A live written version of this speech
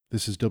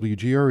This is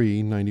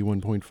WGRE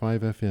 91.5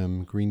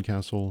 FM,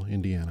 Greencastle,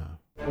 Indiana.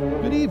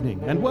 Good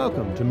evening and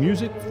welcome to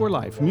Music for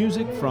Life,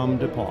 music from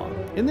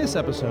DePauw. In this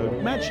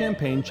episode, Matt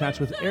Champagne chats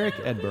with Eric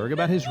Edberg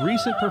about his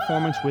recent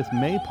performance with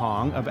May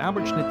Pong of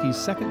Albert Schnittke's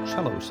Second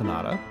Cello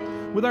Sonata.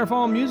 With our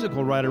fall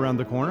musical right around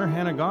the corner,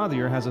 Hannah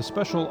Gauthier has a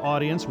special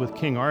audience with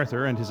King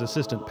Arthur and his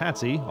assistant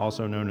Patsy,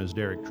 also known as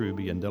Derek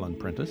Truby and Dylan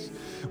Prentice.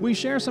 We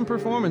share some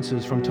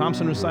performances from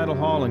Thompson Recital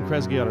Hall and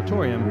Kresge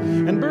Auditorium,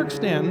 and Burke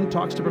Stanton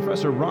talks to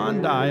Professor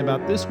Ron Dye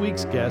about this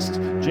week's guest,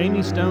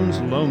 Jamie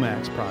Stone's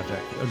Lomax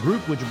Project, a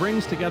group which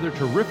brings together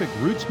terrific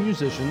roots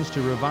musicians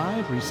to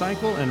revive,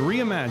 recycle, and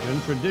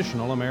reimagine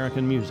traditional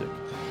American music.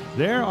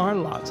 There are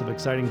lots of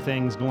exciting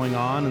things going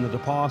on in the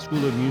DePauw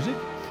School of Music,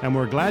 and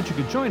we're glad you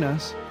could join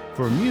us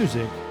for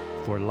Music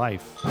for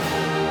Life.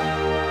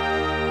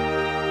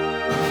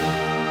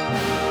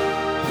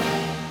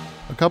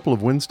 A couple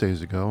of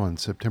Wednesdays ago, on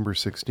September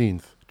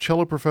 16th,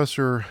 cello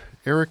professor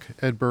Eric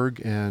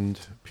Edberg and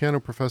piano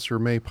professor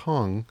May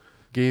Pong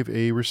gave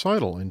a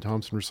recital in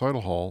Thompson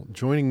Recital Hall.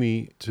 Joining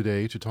me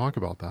today to talk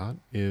about that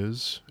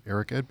is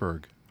Eric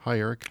Edberg. Hi,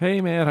 Eric.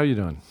 Hey, Matt. How you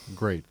doing?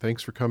 Great.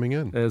 Thanks for coming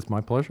in. It's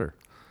my pleasure.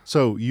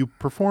 So you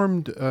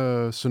performed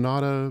a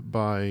sonata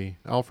by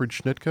Alfred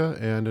Schnittke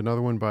and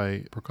another one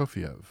by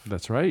Prokofiev.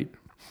 That's right.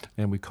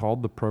 And we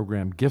called the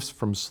program Gifts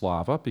from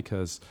Slava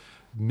because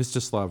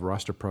Mstislav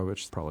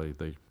Rostropovich, probably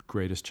the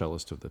greatest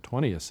cellist of the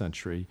 20th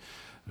century,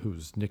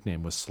 whose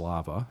nickname was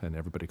Slava, and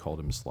everybody called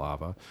him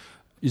Slava,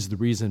 is the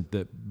reason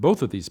that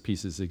both of these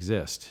pieces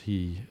exist.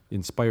 He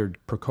inspired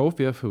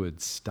Prokofiev, who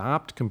had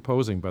stopped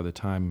composing by the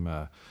time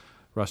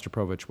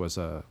Rostropovich was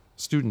a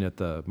student at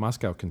the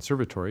Moscow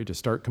Conservatory, to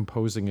start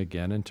composing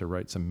again and to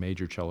write some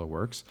major cello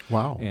works.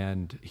 Wow.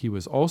 And he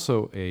was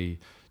also a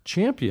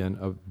champion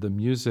of the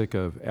music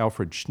of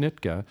Alfred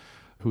Schnittke,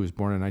 who was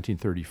born in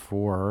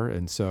 1934,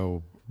 and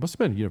so must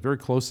have been very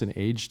close in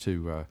age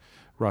to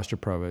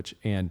Rostropovich,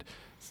 and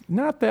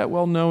not that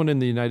well known in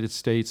the United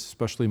States,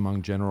 especially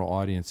among general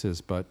audiences,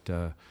 but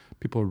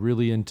people are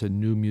really into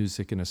new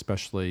music, and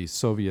especially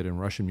Soviet and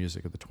Russian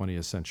music of the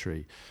 20th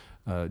century.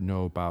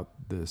 Know about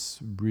this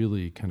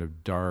really kind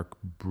of dark,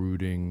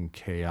 brooding,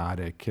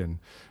 chaotic, and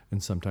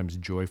sometimes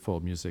joyful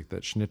music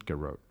that Schnittke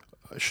wrote.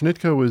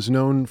 Schnittke was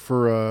known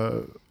for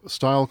a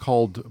style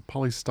called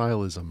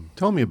polystylism.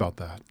 Tell me about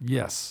that.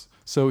 Yes.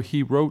 So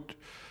he wrote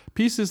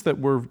pieces that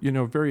were,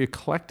 very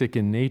eclectic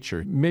in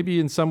nature. Maybe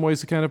in some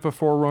ways kind of a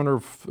forerunner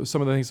of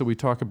some of the things that we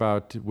talk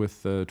about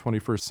with the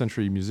 21st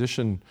century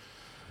musician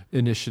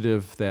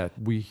initiative, that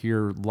we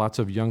hear lots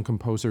of young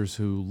composers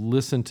who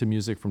listen to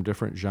music from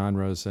different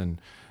genres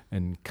and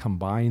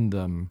combine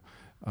them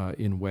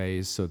in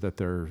ways so that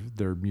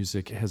their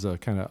music has a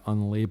kind of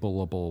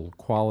unlabelable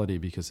quality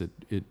because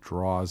it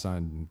draws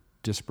on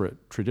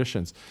disparate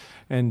traditions.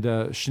 And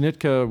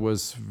Schnittke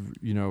was,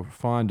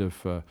 fond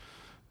of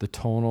the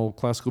tonal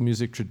classical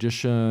music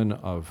tradition,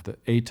 of the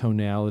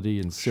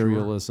atonality and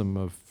serialism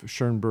of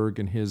Schoenberg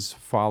and his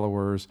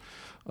followers,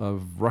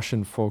 of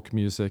Russian folk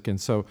music. And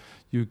so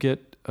you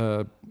get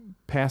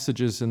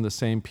passages in the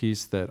same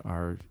piece that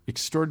are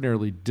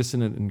extraordinarily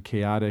dissonant and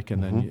chaotic,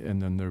 and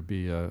then there'd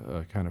be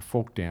a kind of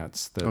folk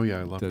dance that,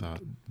 I love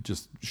that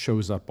just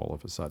shows up all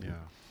of a sudden. Yeah.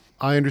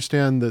 I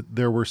understand that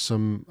there were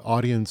some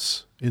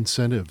audience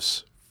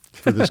incentives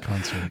for this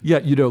concert. Yeah,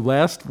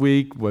 last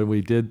week when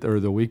we did,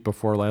 or the week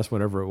before last,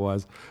 whatever it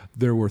was,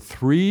 there were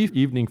 3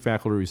 evening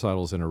faculty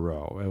recitals in a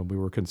row, and we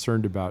were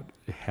concerned about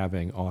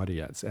having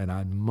audience. And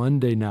on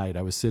Monday night,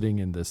 I was sitting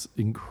in this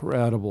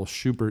incredible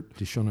Schubert,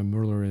 Die Schöne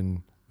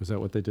Müllerin, was that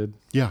what they did?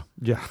 Yeah.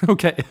 Yeah,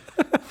 okay.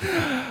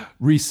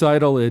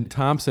 Recital in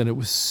Thompson. It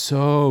was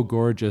so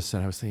gorgeous,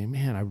 and I was thinking,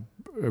 man, I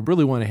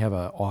really want to have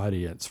an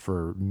audience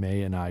for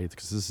May and I,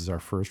 because this is our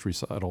first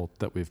recital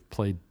that we've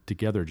played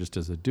together just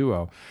as a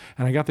duo.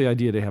 And I got the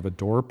idea to have a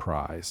door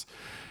prize.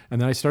 And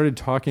then I started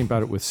talking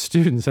about it with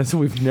students. I said,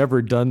 we've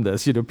never done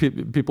this.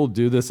 People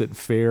do this at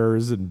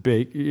fairs and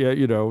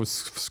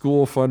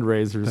school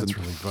fundraisers. That's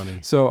really funny.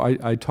 So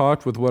I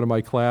talked with one of my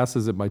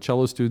classes at my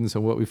cello students,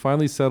 and what we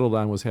finally settled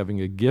on was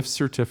having a gift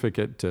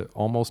certificate to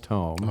Almost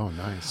Home. Oh,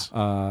 nice.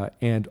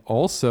 And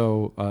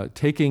also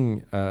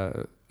taking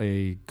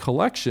a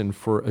collection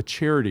for a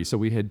charity. So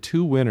we had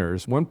 2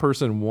 winners. One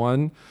person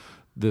won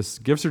this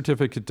gift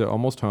certificate to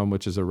Almost Home,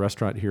 which is a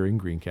restaurant here in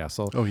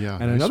Greencastle. Oh, yeah.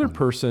 And nice another one.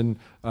 person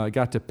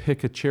got to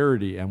pick a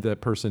charity, and that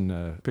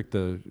person picked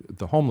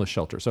the homeless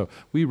shelter. So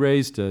we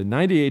raised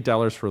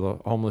 $98 for the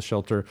homeless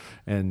shelter,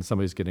 and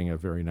somebody's getting a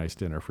very nice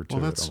dinner for 2.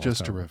 Well, that's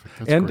just Home. terrific.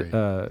 That's great.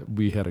 And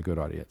we had a good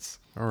audience.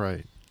 All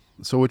right.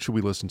 So what should we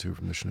listen to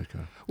from the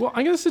Schnittke? Well,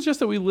 I'm going to suggest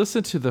that we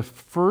listen to the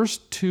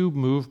first 2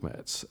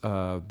 movements.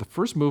 The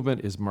first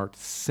movement is marked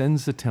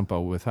senza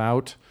tempo,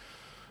 without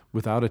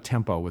a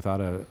tempo, without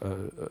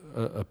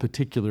a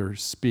particular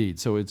speed.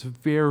 So it's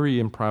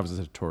very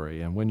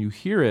improvisatory. And when you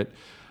hear it,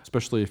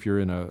 especially if you're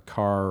in a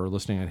car or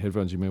listening on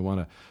headphones, you may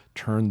want to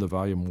turn the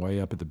volume way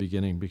up at the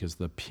beginning, because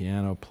the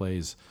piano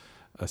plays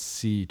a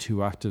C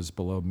 2 octaves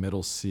below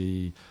middle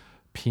C,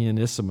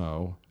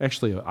 pianissimo,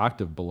 actually an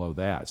octave below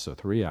that, so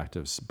 3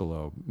 octaves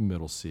below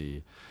middle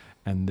C.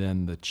 And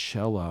then the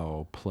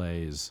cello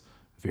plays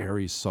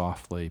very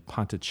softly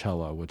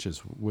ponticello, which is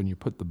when you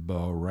put the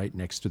bow right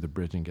next to the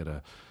bridge and get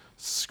a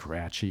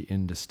scratchy,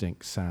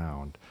 indistinct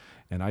sound.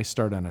 And I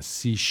start on a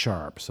C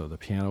sharp, so the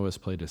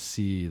pianist played a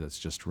C that's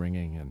just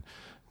ringing, and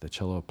the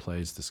cello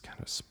plays this kind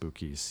of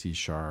spooky C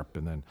sharp,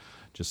 and then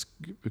just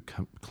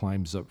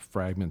climbs up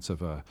fragments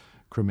of a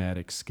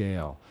chromatic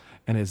scale.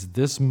 And as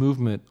this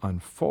movement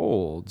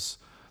unfolds,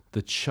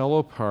 the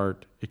cello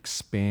part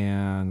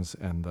expands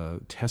and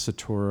the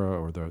tessitura,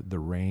 or the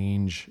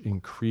range,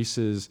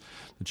 increases.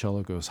 The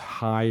cello goes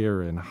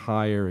higher and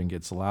higher and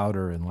gets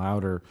louder and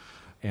louder.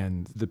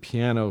 And the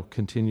piano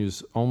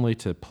continues only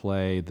to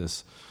play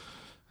this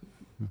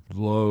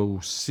low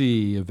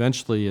C.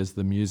 Eventually, as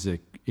the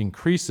music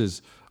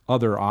increases,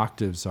 other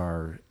octaves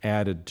are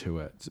added to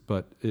it.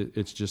 But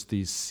it's just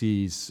these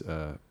Cs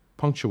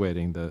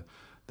punctuating the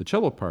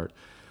cello part.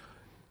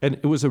 And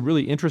it was a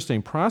really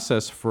interesting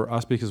process for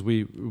us because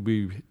we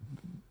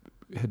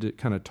had to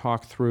kind of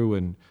talk through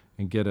and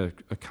get a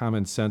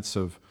common sense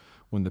of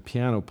when the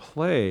piano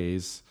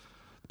plays.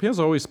 The piano's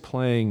always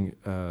playing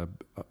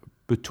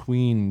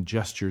between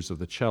gestures of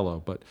the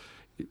cello, but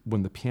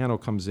when the piano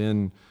comes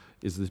in,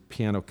 is the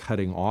piano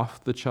cutting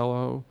off the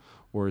cello,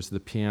 or is the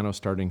piano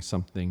starting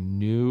something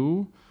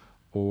new?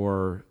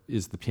 Or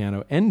is the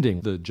piano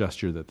ending the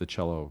gesture that the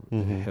cello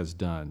has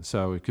done?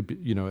 So it could be,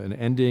 an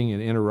ending,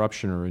 an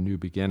interruption, or a new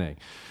beginning.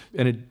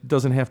 And it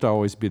doesn't have to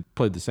always be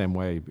played the same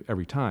way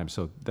every time.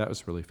 So that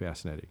was really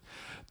fascinating.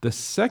 The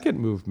second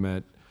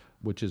movement,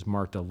 which is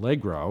marked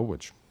allegro,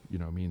 which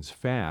means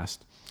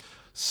fast,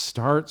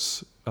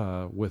 starts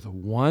with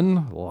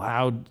one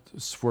loud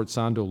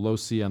sforzando low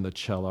C on the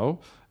cello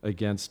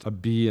against a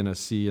B and a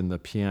C in the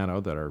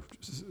piano that are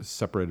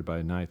separated by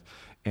a ninth,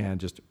 and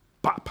just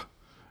pop.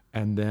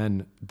 And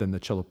then the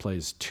cello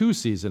plays 2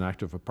 Cs an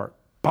octave apart,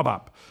 bop,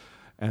 bop,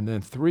 and then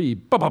 3,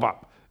 bop, bop,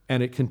 bop.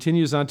 And it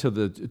continues on till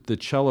the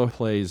cello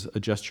plays a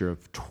gesture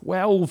of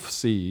 12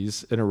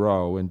 Cs in a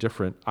row in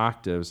different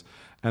octaves,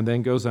 and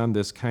then goes on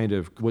this kind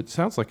of what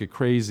sounds like a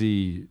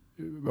crazy,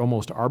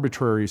 almost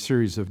arbitrary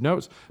series of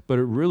notes, but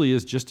it really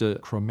is just a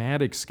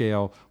chromatic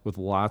scale with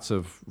lots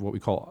of what we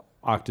call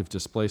octave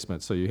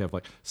displacement. So you have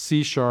like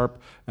C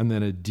sharp, and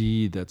then a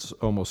D that's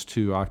almost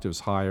 2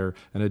 octaves higher,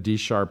 and a D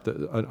sharp,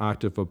 an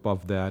octave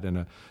above that,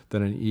 and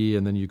then an E,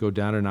 and then you go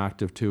down an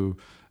octave to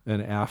an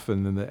F,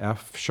 and then the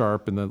F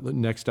sharp, and the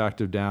next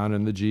octave down,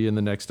 and the G, and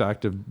the next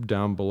octave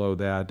down below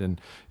that. And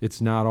it's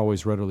not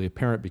always readily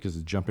apparent because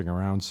it's jumping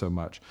around so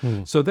much.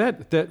 So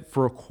that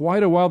for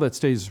quite a while, that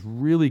stays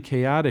really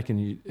chaotic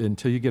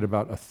until you get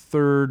about a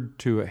third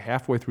to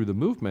halfway through the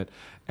movement.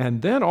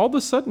 And then all of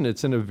a sudden,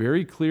 it's in a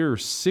very clear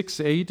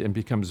 6/8 and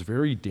becomes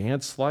very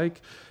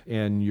dance-like,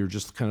 and you're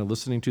just kind of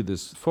listening to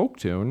this folk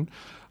tune.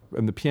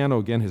 And the piano,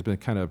 again, has been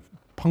kind of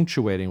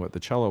punctuating what the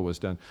cello was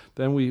done.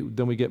 Then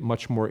we get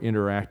much more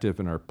interactive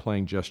and are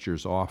playing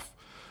gestures off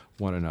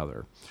one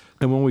another.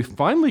 And when we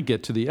finally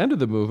get to the end of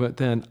the movement,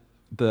 then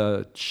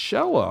the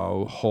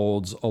cello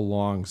holds a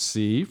long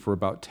C for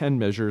about 10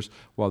 measures,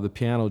 while the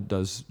piano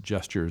does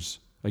gestures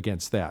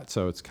against that.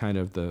 So it's kind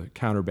of the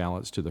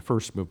counterbalance to the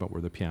first movement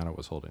where the piano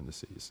was holding the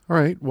Cs. All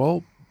right.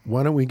 Well,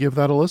 why don't we give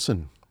that a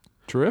listen?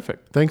 Terrific.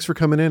 Thanks for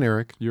coming in,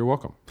 Eric. You're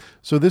welcome.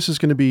 So this is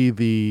going to be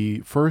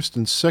the first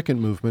and second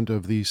movement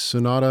of the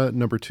Sonata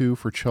No. 2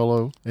 for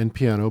cello and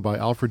piano by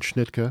Alfred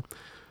Schnittke.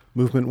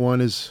 Movement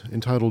 1 is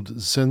entitled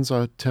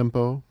Senza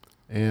Tempo,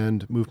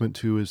 and movement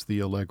 2 is the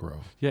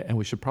Allegro. Yeah, and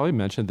we should probably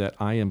mention that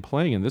I am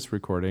playing in this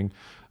recording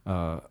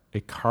a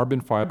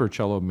carbon fiber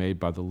cello made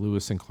by the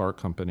Lewis and Clark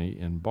Company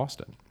in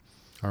Boston.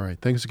 All right.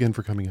 Thanks again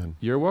for coming in.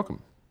 You're welcome.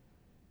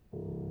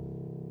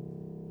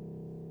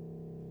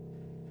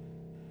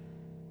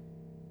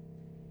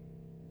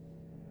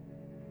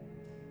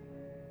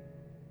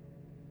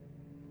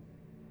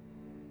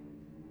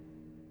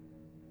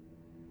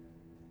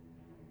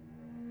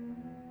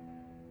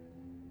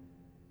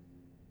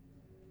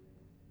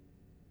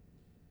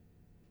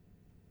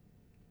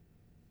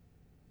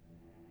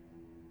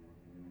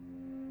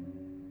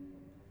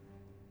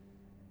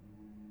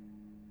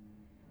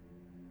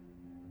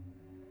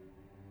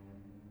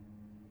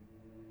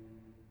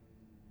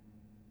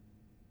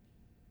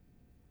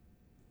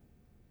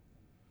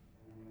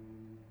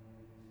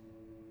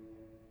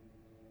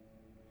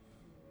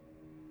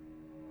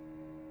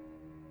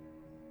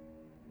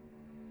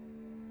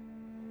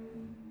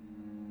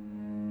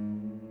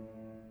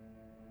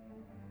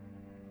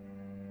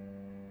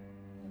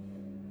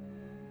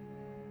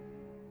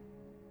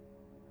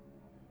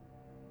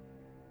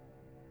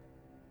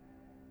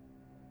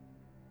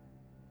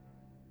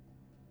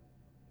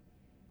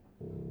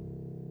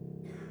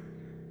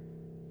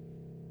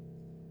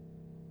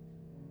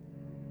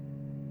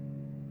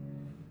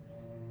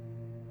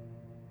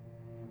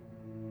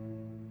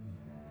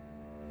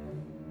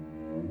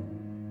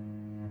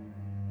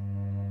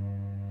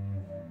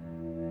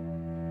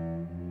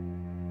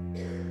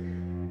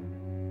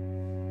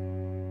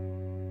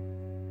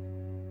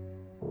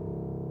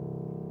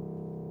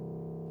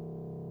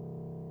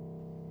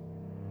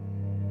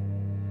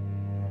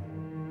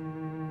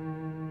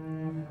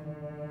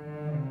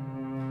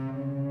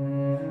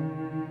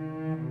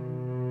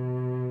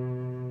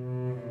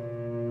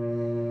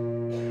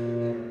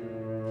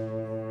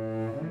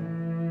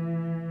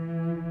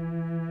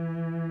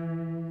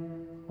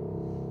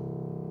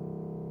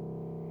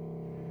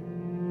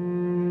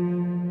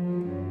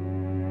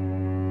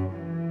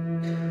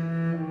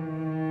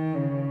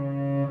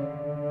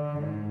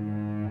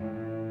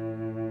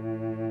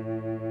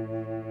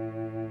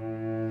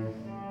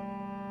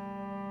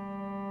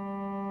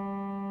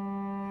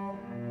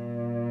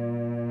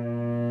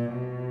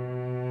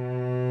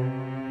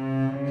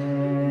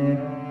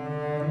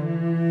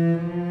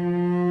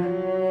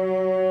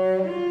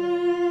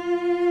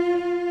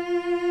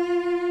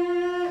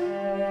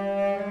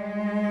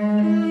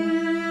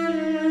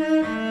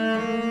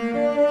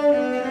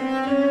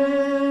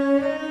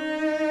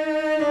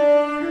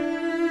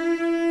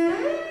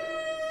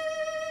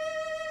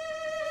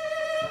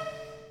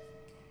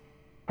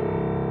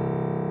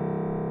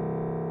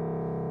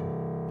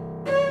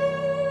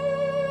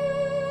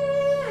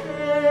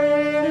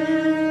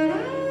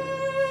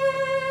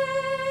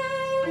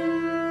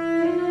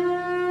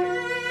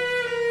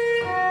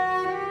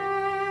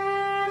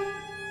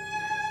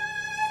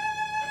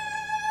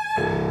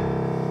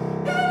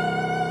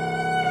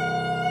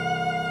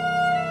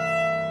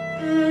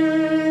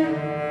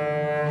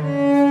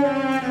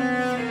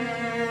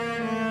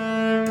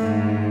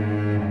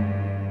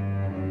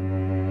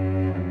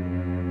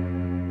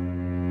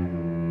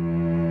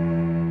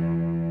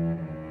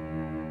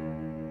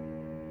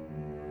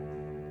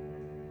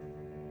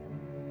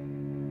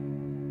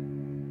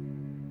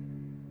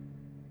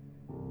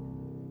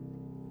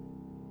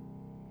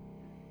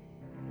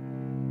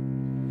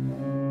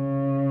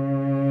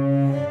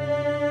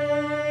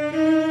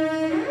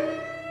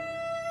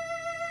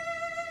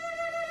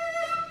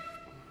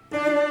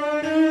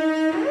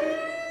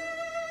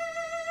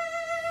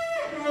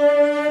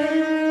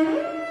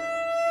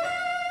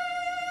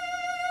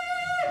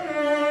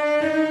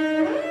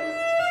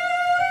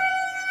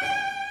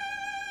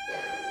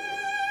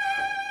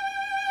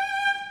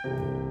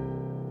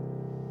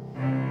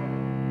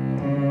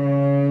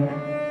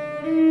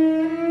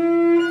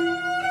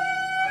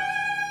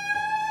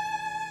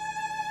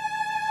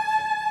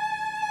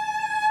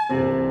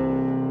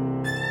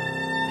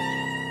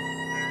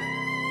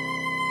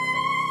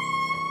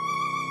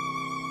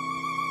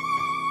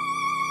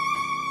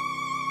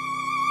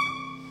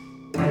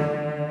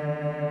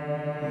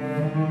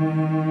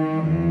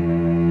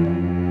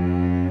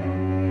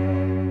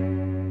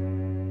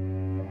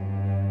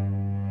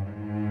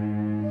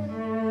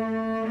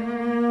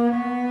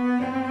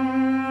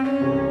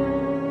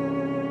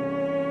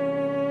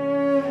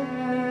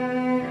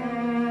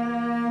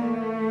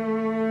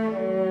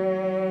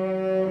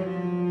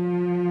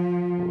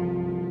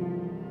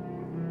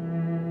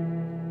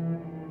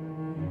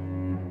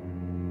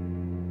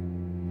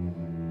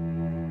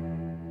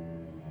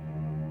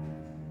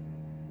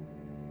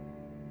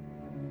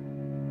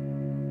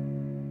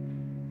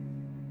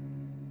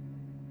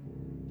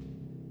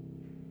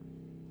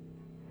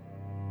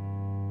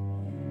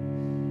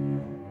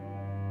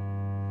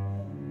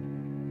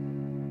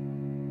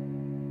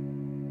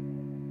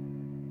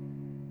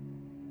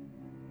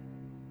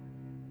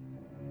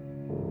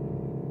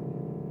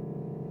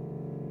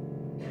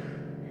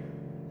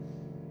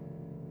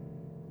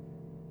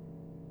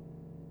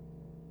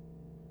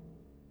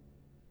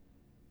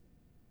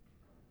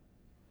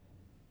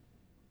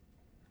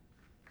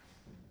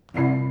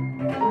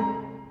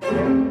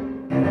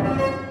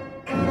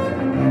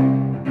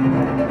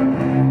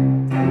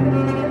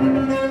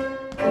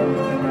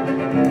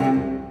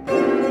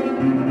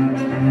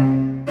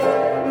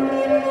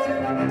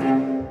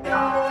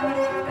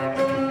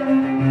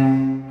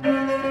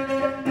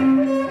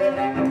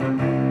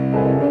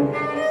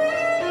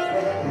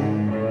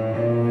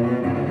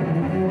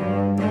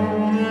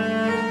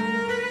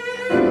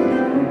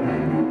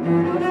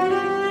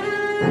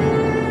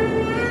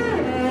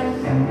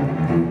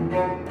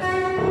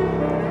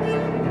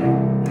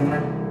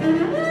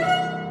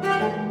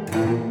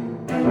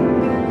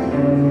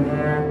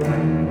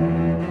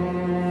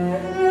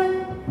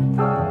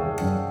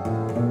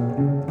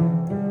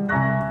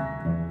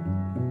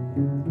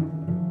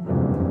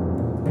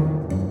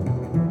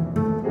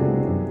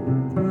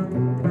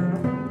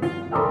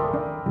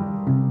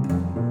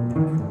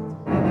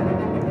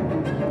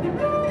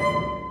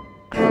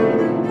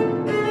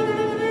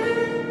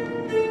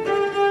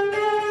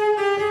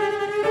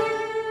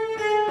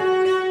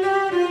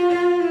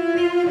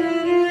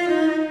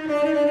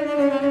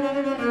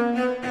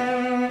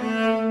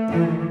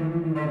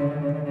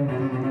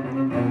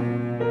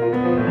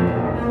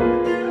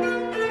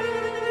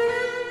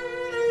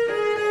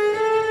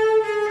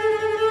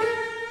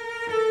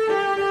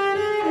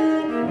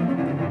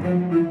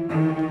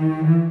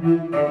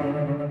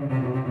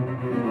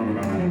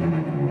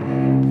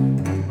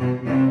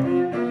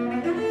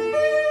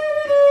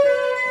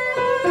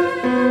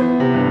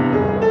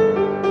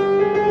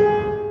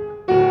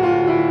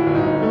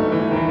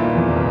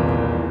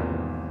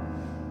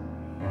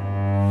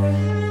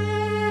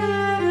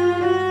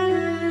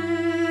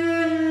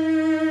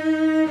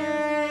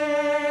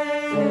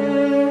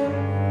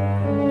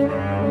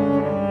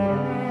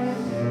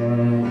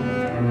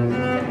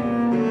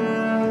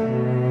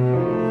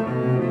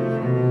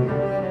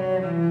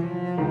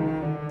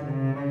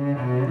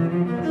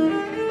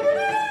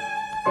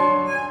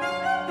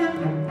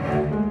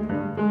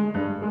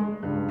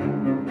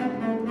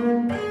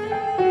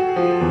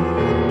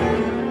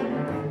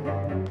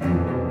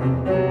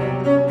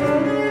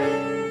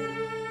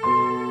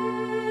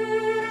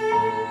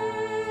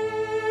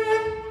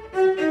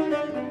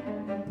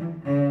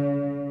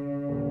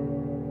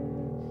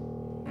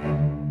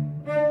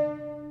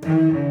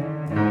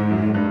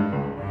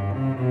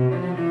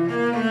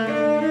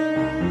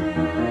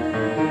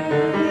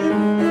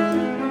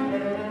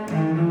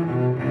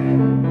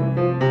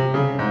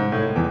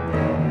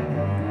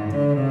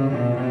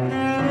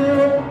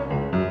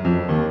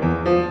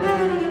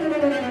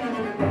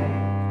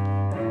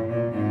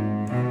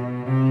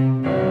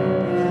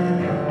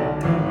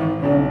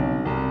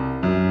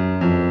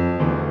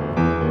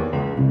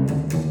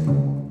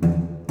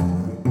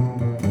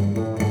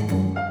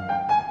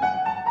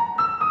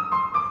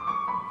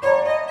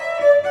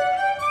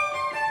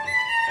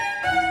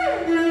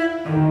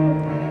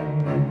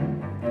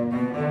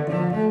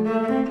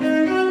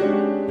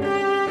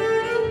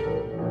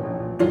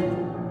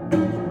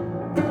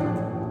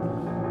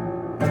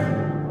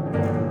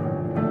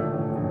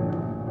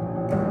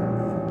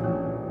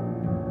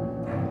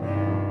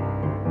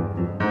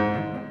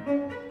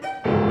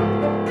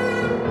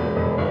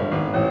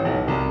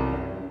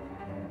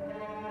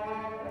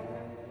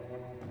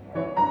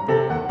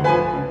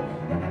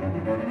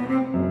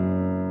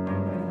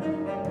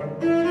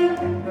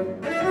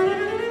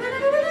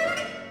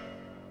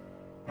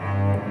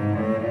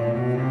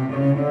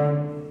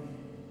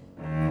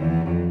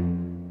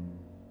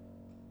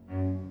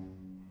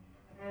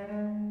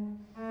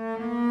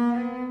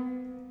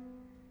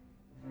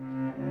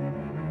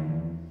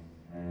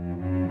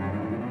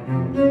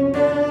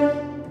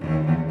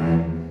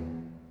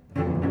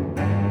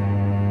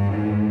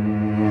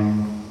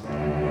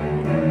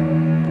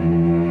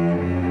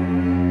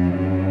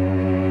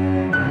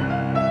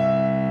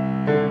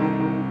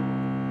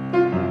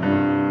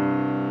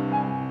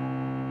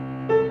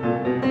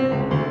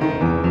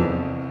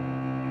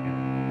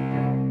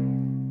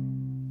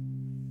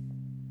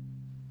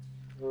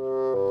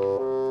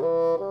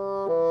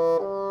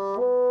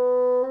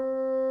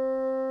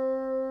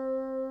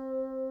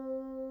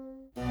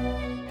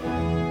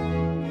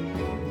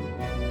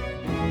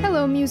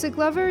 Hello, music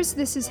lovers.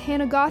 This is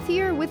Hannah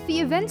Gothier with the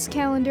events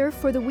calendar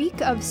for the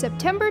week of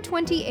September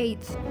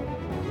 28th.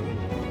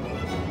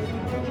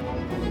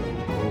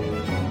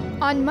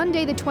 On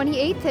Monday the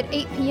 28th at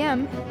 8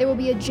 p.m., there will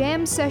be a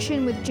jam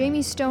session with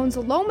Jamie Stone's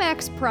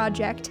Lomax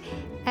Project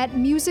at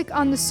Music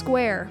on the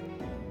Square.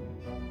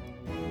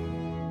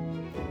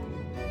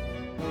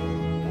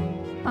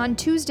 On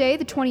Tuesday,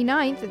 the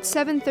 29th at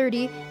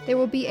 7:30, there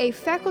will be a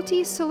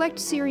Faculty Select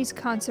Series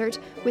concert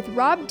with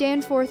Rob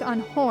Danforth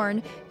on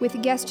horn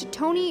with guest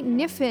Tony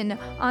Niffin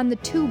on the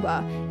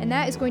tuba, and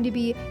that is going to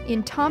be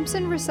in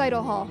Thompson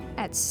Recital Hall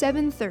at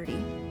 7:30.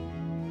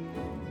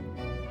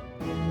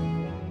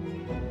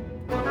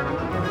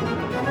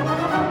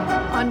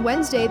 On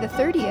Wednesday, the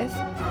 30th,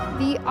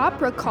 the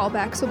opera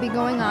callbacks will be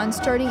going on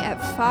starting at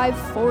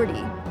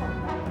 5:40.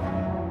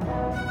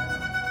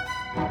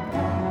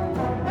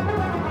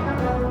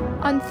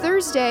 On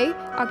Thursday,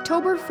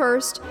 October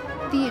 1st,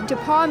 the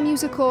DePauw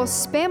musical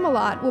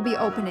Spamalot will be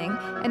opening,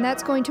 and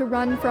that's going to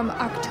run from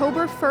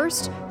October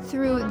 1st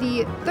through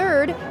the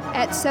 3rd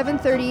at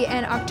 7:30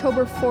 and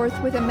October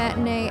 4th with a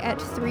matinee at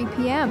 3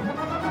 p.m.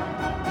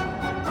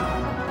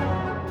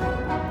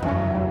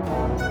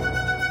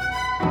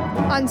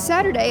 On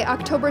Saturday,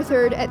 October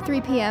 3rd at 3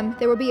 p.m.,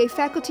 there will be a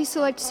Faculty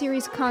Select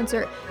Series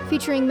concert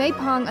featuring May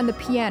Pong on the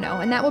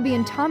piano, and that will be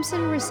in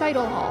Thompson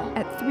Recital Hall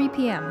at 3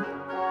 p.m.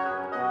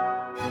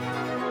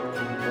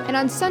 And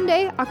on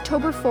Sunday,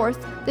 October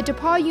 4th, the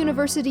DePauw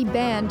University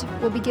Band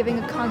will be giving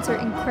a concert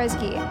in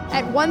Kresge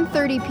at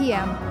 1:30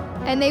 p.m.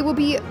 And they will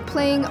be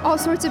playing all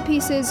sorts of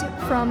pieces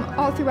from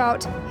all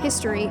throughout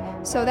history.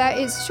 So that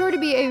is sure to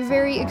be a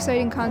very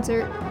exciting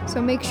concert, so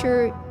make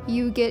sure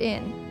you get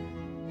in.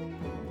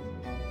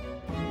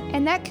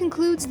 And that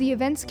concludes the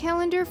events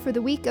calendar for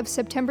the week of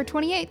September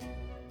 28th.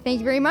 Thank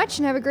you very much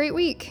and have a great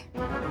week.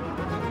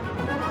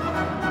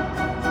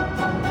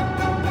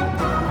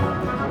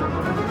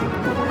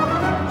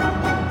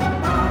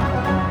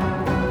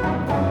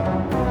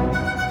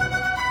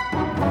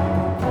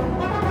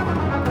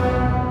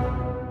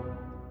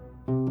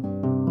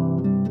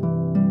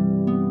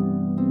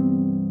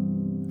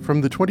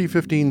 From the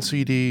 2015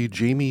 CD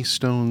Jamie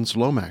Stone's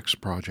Lomax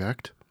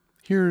Project,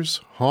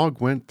 here's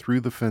Hog Went Through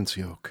the Fence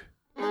Yoke.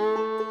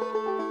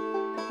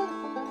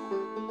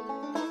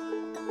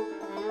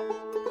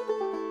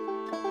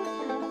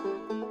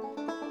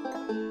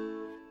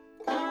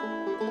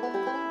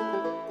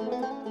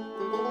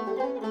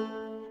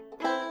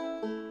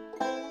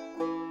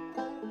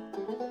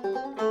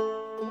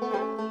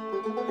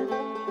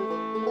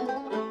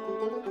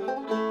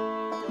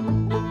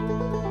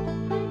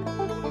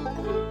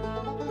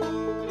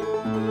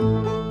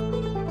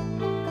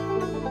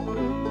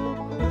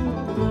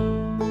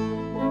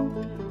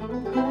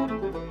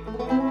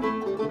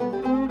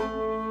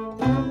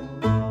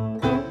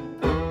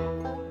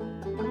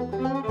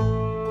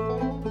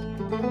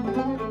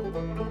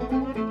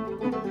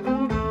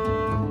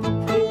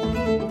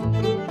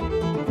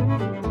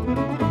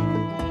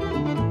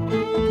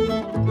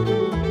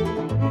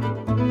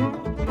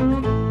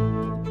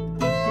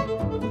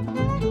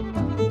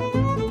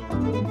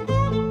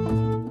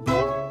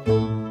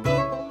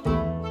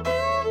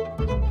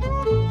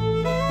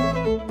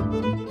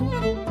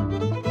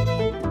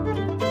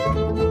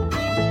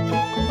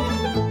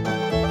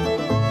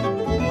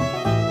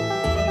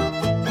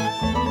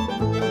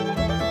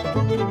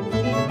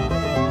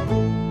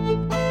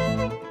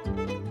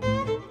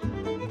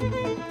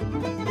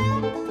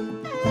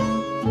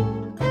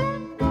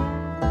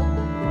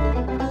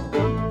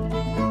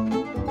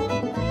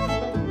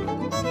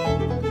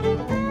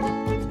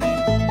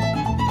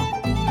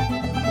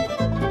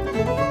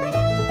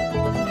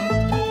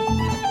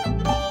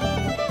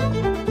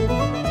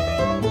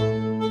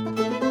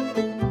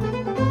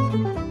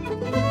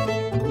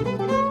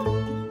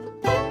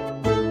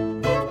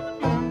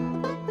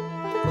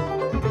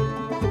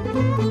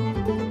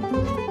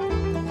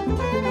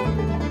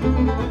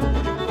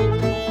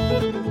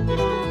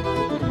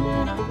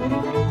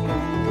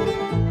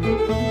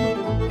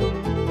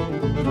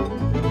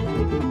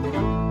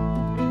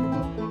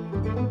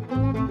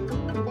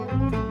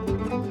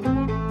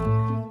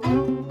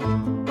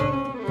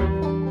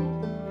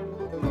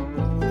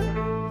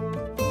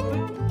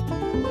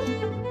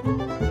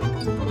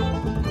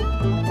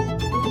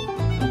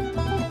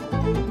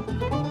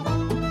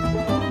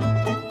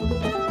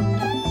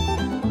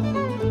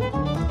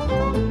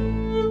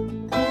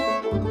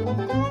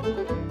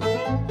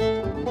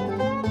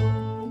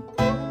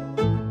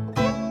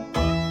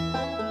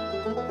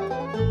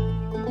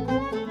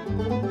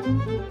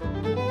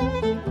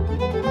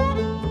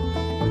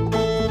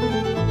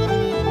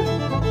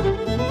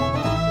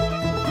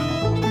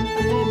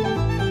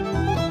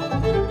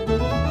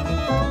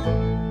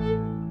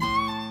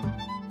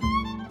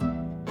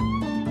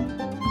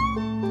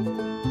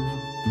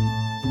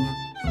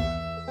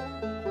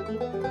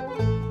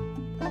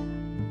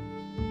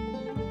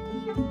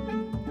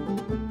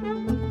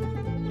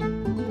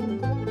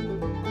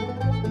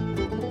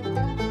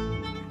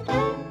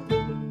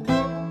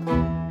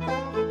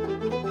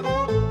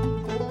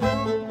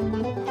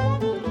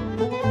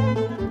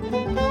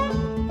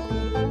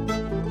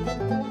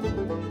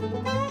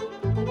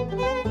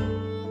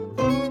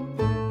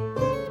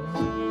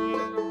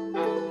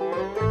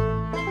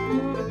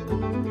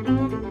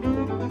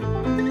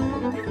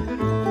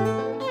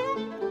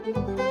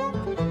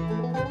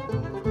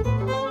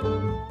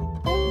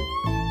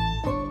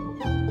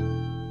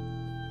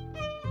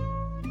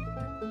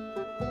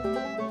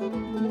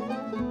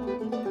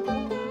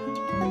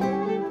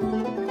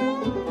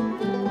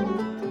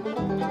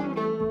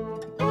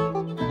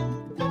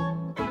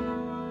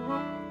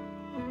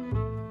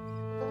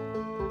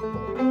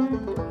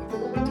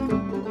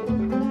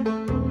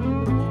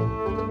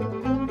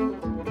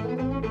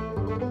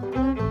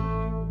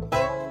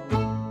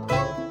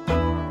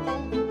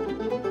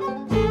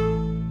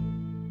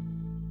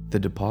 The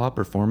DePauw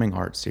Performing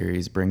Arts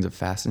Series brings a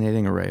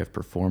fascinating array of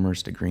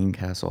performers to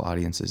Greencastle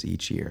audiences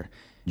each year.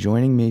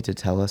 Joining me to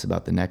tell us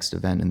about the next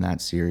event in that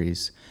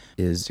series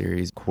is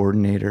series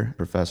coordinator,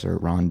 Professor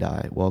Ron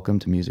Dye. Welcome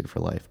to Music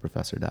for Life,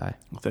 Professor Dye.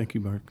 Well, thank you,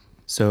 Mark.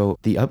 So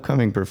the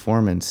upcoming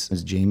performance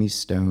is Jamie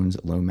Stone's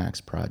Lomax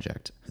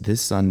Project.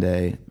 This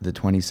Sunday, the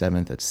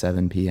 27th at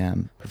 7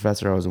 p.m.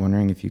 Professor, I was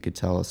wondering if you could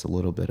tell us a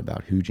little bit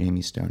about who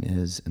Jamie Stone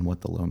is and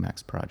what the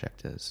Lomax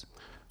Project is.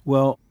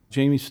 Well,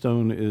 Jamie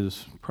Stone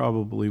is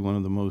probably one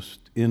of the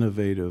most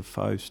innovative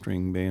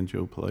five-string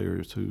banjo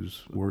players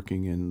who's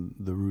working in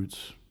the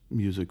roots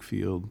music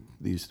field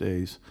these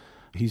days.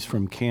 He's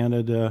from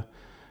Canada,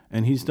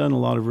 and he's done a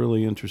lot of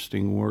really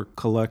interesting work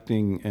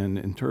collecting and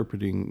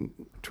interpreting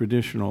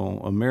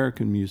traditional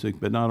American music,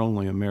 but not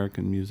only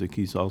American music.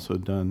 He's also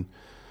done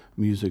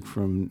music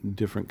from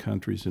different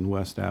countries in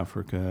West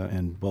Africa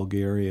and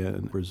Bulgaria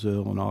and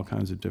Brazil and all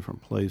kinds of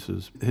different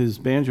places. His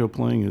banjo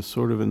playing is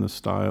sort of in the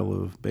style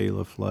of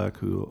Bela Fleck,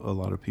 who a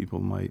lot of people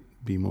might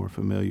be more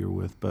familiar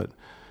with. But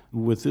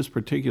with this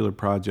particular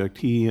project,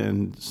 he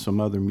and some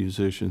other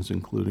musicians,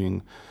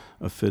 including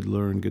a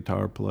fiddler and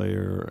guitar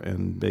player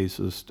and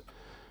bassist,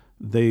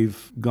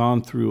 they've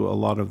gone through a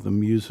lot of the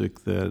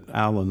music that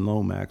Alan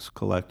Lomax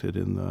collected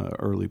in the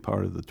early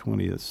part of the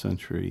 20th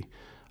century.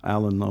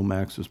 Alan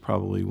Lomax was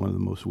probably one of the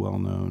most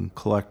well-known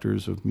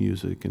collectors of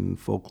music and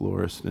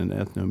folklorist and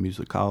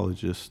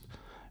ethnomusicologist.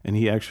 And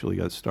he actually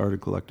got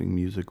started collecting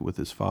music with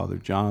his father,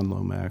 John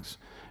Lomax.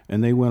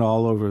 And they went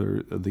all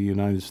over the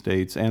United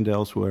States and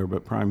elsewhere,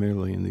 but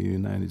primarily in the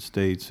United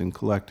States, and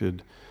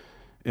collected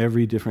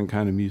every different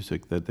kind of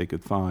music that they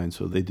could find.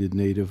 So they did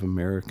Native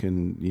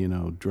American,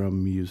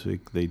 drum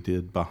music. They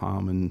did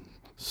Bahamian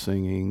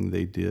singing.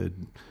 They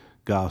did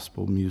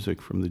gospel music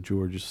from the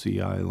Georgia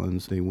Sea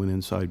Islands. They went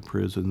inside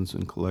prisons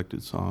and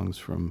collected songs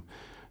from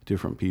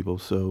different people.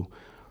 So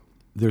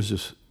there's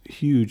this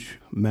huge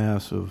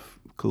mass of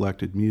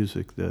collected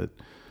music that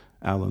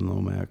Alan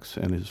Lomax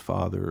and his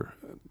father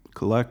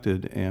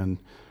collected, and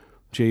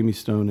Jamie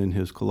Stone and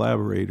his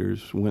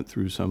collaborators went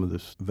through some of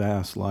this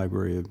vast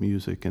library of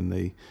music, and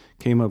they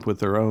came up with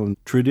their own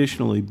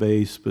traditionally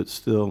based but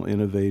still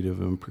innovative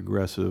and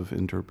progressive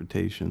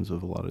interpretations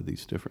of a lot of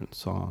these different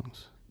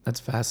songs. That's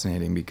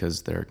fascinating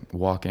because they're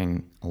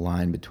walking a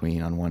line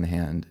between, on one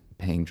hand,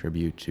 paying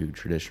tribute to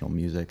traditional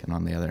music, and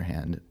on the other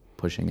hand,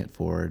 pushing it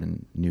forward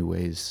in new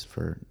ways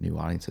for new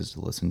audiences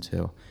to listen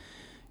to.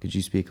 Could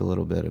you speak a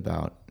little bit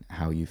about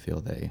how you feel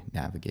they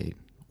navigate?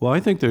 Well, I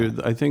think they're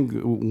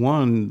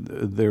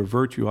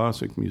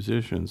virtuosic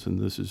musicians, and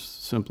this is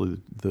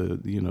simply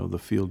the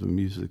field of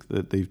music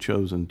that they've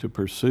chosen to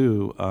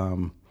pursue.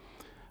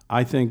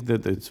 I think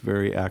that it's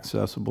very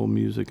accessible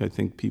music. I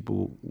think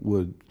people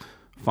would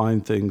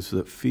find things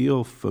that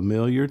feel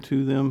familiar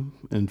to them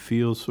and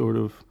feel sort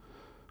of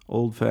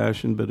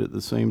old-fashioned, but at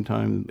the same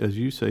time, as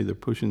you say, they're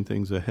pushing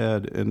things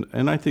ahead.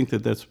 And I think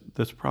that's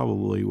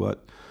probably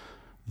what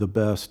the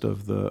best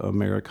of the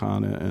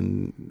Americana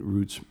and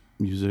roots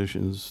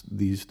musicians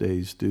these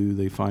days do.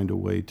 They find a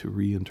way to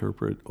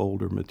reinterpret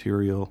older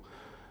material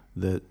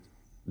that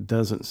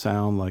doesn't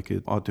sound like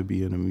it ought to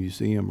be in a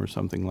museum or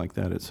something like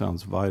that. It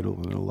sounds vital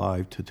and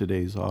alive to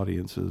today's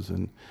audiences.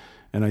 And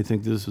I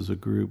think this is a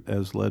group,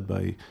 as led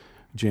by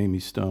Jamie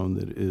Stone,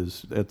 that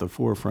is at the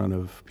forefront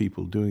of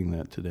people doing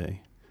that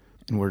today.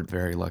 And we're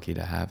very lucky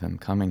to have him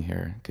coming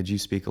here. Could you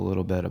speak a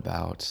little bit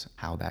about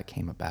how that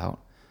came about?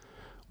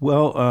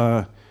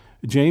 Well,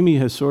 Jamie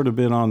has sort of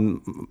been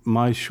on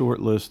my short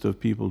list of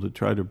people to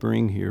try to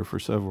bring here for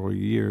several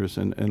years,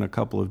 and a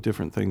couple of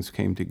different things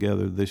came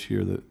together this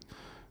year that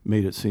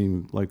made it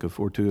seem like a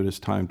fortuitous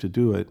time to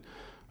do it.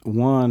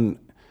 One,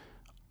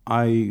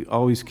 I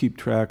always keep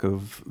track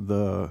of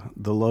the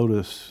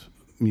Lotus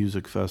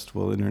Music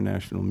Festival,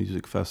 International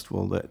Music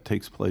Festival, that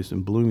takes place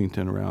in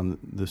Bloomington around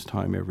this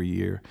time every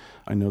year.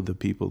 I know the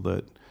people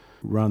that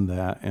run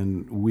that,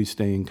 and we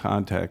stay in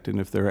contact. And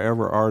if there are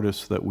ever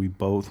artists that we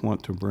both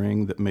want to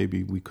bring that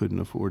maybe we couldn't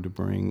afford to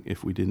bring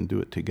if we didn't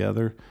do it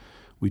together,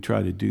 we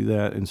try to do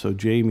that. And so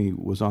Jamie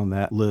was on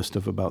that list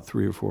of about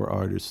 3 or 4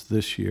 artists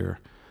this year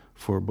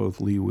for both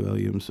Lee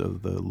Williams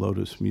of the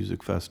Lotus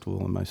Music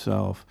Festival and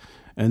myself.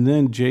 And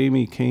then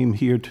Jamie came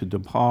here to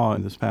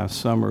DePauw this past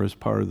summer as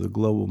part of the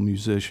Global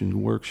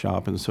Musician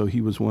Workshop, and so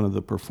he was one of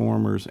the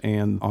performers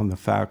and on the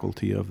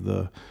faculty of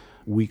the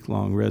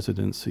week-long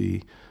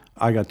residency.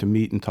 I got to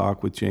meet and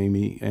talk with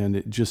Jamie, and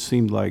it just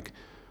seemed like,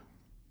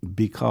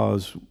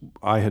 because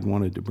I had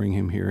wanted to bring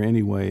him here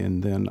anyway,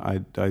 and then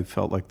I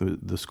felt like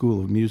the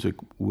School of Music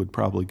would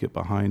probably get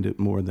behind it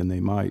more than they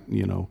might,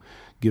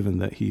 given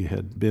that he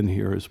had been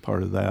here as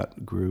part of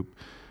that group.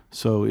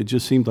 So it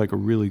just seemed like a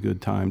really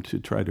good time to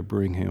try to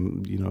bring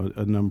him.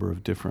 A number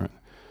of different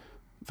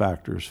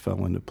factors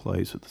fell into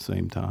place at the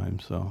same time.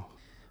 So,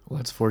 well,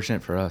 it's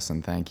fortunate for us,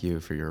 and thank you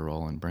for your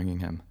role in bringing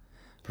him.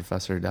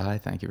 Professor Dye,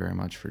 thank you very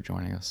much for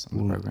joining us on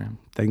the program.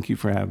 Thank you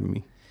for having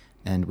me.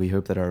 And we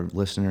hope that our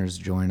listeners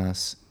join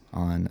us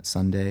on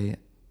Sunday,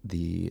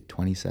 the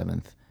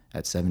 27th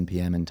at 7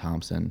 p.m. in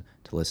Thompson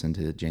to listen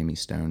to Jamie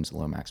Stone's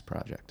Lomax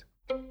Project.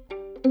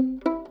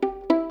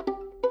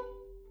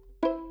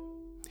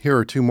 Here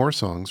are 2 more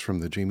songs from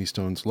the Jamie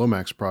Stone's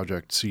Lomax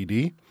Project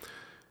CD,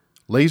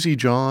 Lazy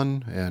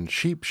John and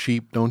Sheep,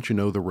 Sheep, Don't You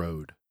Know the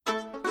Road.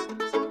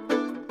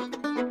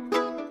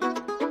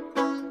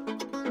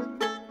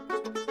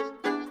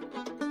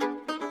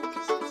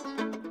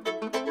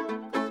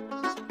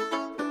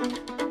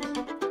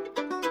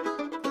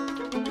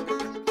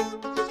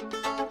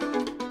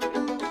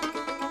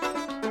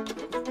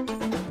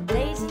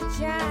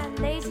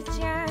 Lazy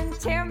John,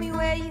 tell me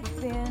where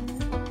you've been.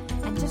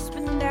 I just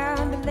been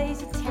down to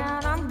Lazy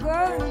Town, I'm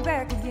going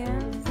back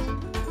again.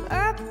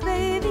 Oh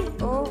baby,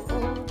 oh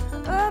oh,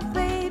 oh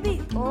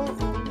baby, oh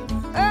oh,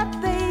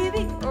 oh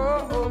baby,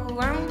 oh oh,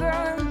 I'm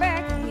going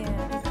back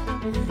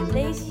again.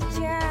 Lazy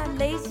John,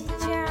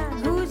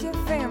 who's your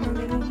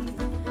family?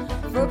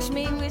 Folks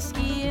made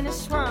whiskey in a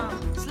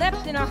swamp,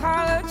 slept in a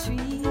hollow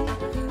tree.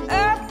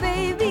 Oh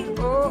baby,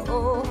 oh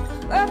oh,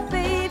 oh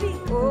baby,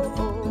 oh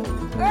oh,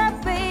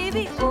 oh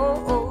baby,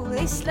 oh oh,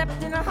 they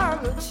slept in a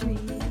hollow tree.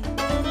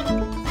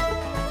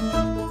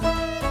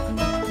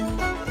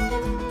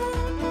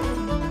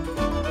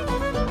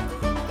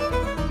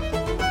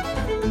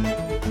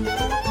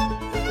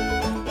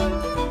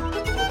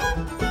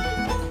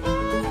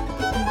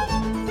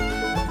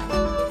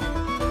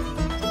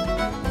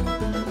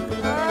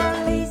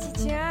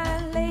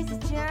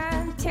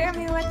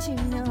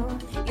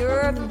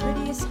 you're the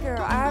prettiest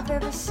girl I've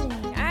ever seen.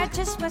 I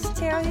just must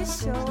tell you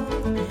so.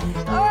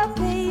 Oh,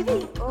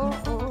 baby,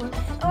 oh, oh,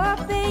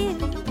 oh,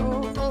 baby,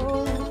 oh,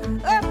 oh,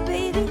 oh,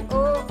 baby,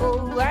 oh,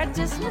 oh, I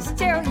just must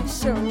tell you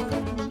so.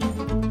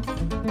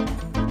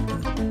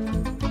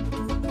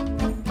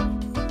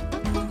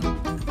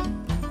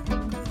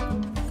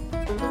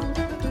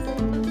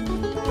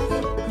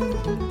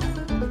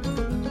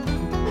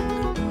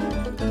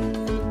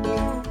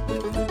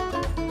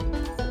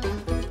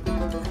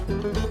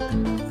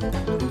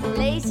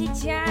 Lazy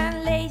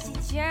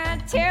John,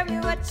 tell me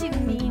what you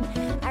mean.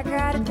 I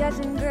got a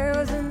dozen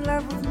girls in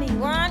love with me,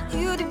 want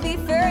you to be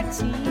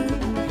 13.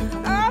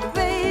 Oh,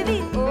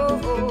 baby, oh,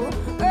 oh,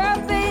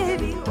 oh,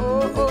 baby,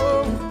 oh,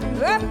 oh,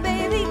 oh,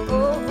 baby,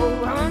 oh,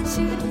 oh, I want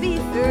you to be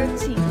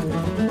 13.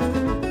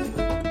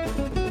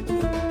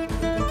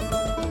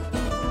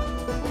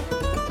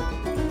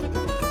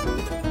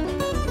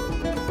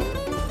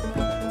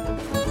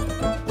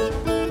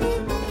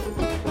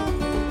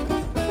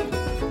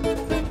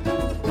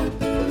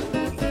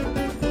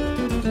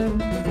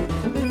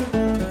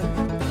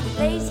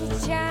 Lazy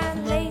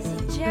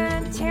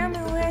John, tell me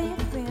where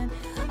you've been.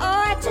 Oh,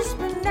 I just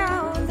been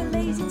down the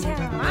lazy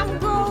town. I'm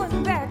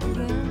going back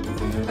again.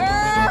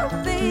 Oh,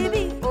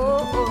 baby, oh,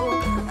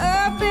 oh,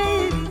 oh,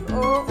 baby,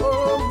 oh,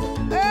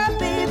 oh, oh,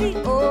 baby,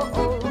 oh,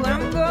 oh,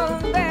 I'm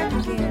going back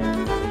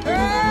again.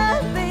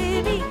 Oh,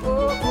 baby,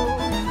 oh, oh,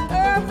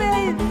 oh,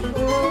 baby,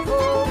 oh,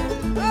 oh,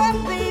 oh,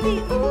 baby,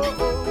 oh,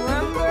 oh,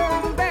 I'm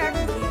going back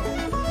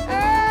again.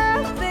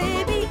 Oh,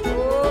 baby, oh,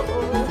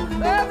 oh,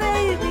 oh,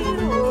 baby,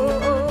 oh,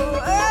 oh.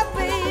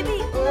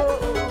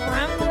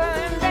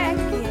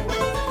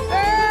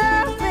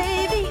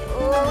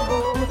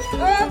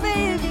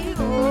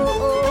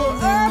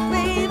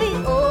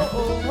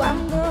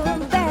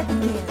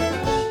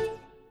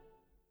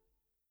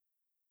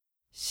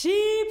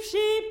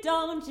 Sheep,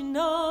 don't you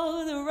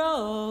know the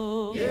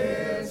road?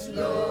 Yes,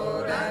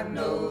 Lord, I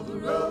know the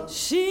road.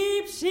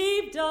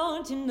 Sheep,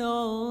 don't you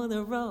know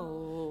the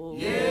road?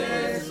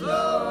 Yes,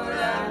 Lord,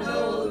 I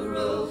know the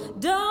road.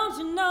 Don't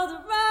you know the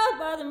road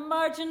by the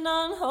marching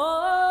on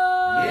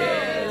home?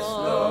 Yes,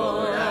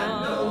 Lord,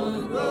 I know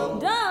the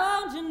road.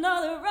 Don't you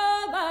know the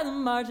road by the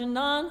marching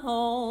on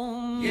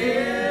home?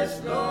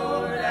 Yes,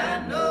 Lord,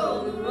 I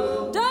know the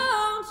road.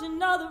 Don't you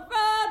know the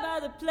road by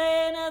the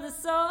playing of the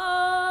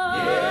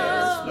song?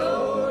 Yes,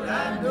 Lord,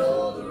 I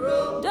know the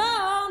road.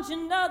 Don't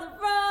you know the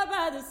road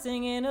by the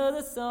singing of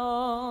the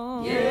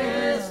song?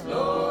 Yes,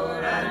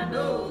 Lord, I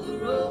know the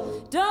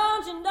road.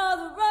 Don't you know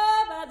the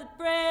road by the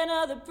praying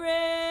of the prayer?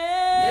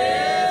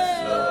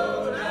 Yes,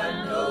 Lord,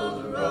 I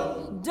know the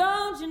road.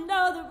 Don't you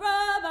know the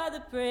road by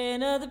the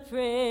praying of the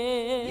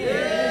prayer?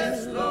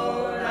 Yes,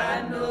 Lord,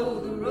 I know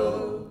the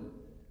road.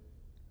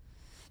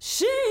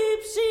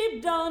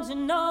 Sheep, don't you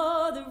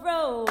know the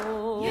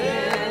road?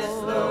 Yes,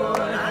 Lord,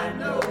 I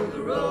know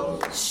the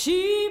road.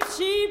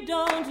 Sheep,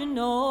 don't you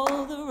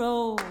know the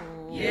road?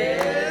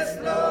 Yes,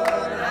 Lord,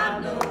 I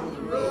know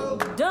the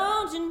road.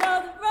 Don't you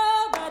know the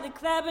road by the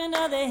clapping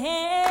of the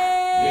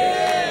hands?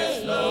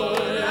 Yes, Lord,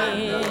 I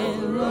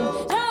know the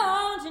road.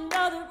 Don't you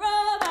know the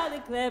road by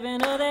the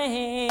clapping of the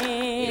hands?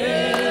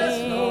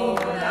 Yes, Lord,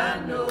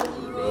 I know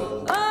the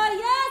road. Oh,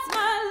 yes,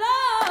 my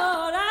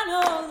Lord, I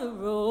know the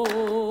road.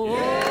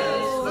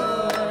 Yes,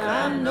 Lord,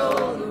 I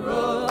know the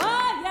road.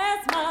 Oh,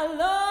 yes, my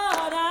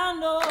Lord, I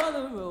know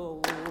the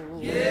road.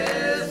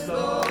 Yes,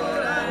 Lord,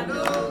 I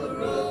know the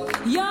road.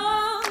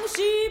 Young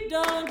sheep,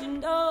 don't you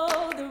know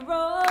the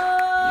road?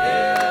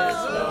 Yes,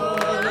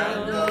 Lord,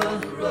 I know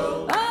the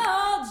road.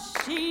 Old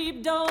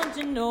sheep, don't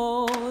you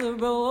know the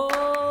road?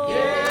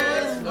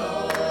 Yes,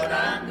 Lord,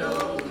 I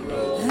know the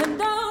road. And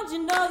don't you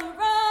know the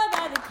road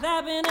by the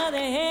clapping of the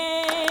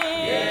hands?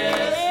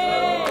 Yes,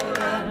 Lord, I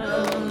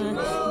know the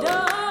road.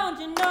 Don't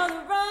you know the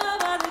road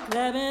by the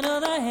clapping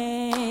of the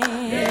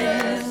hands?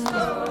 Yes,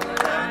 Lord,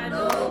 I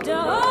know the road.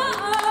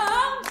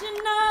 Don't you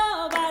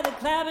know by the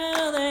clapping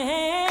of the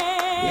hands?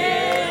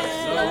 Yes,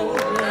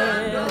 Lord,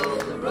 I know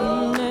the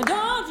road.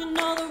 Don't you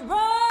know the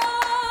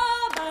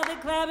road by the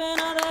clapping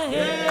of the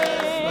hands?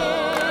 Yes,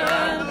 Lord,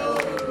 I know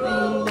the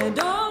road.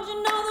 Don't you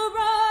know the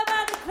road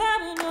by the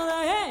clapping of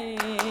the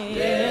hands?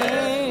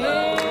 Yes,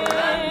 Lord,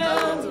 I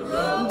know the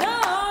road.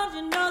 Don't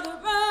you know the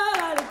road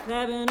by the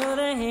clapping of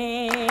the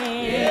hands?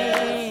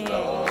 Yes,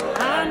 Lord,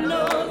 I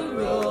know the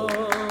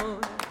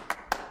road.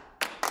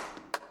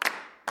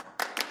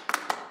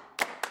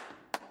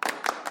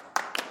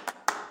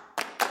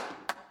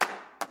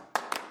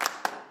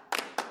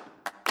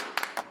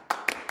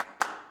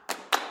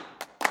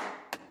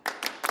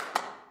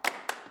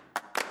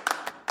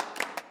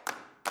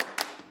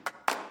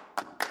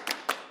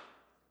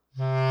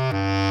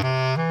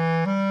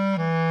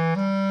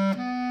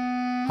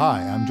 Hi,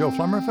 I'm Joe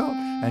Flummerfelt,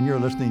 and you're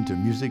listening to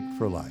Music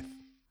for Life.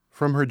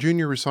 From her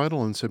junior recital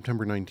on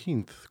September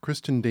 19th,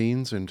 Kristen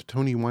Danes and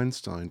Tony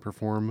Weinstein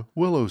perform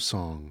Willow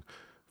Song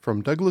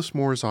from Douglas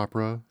Moore's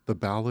opera The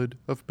Ballad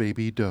of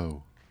Baby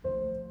Doe.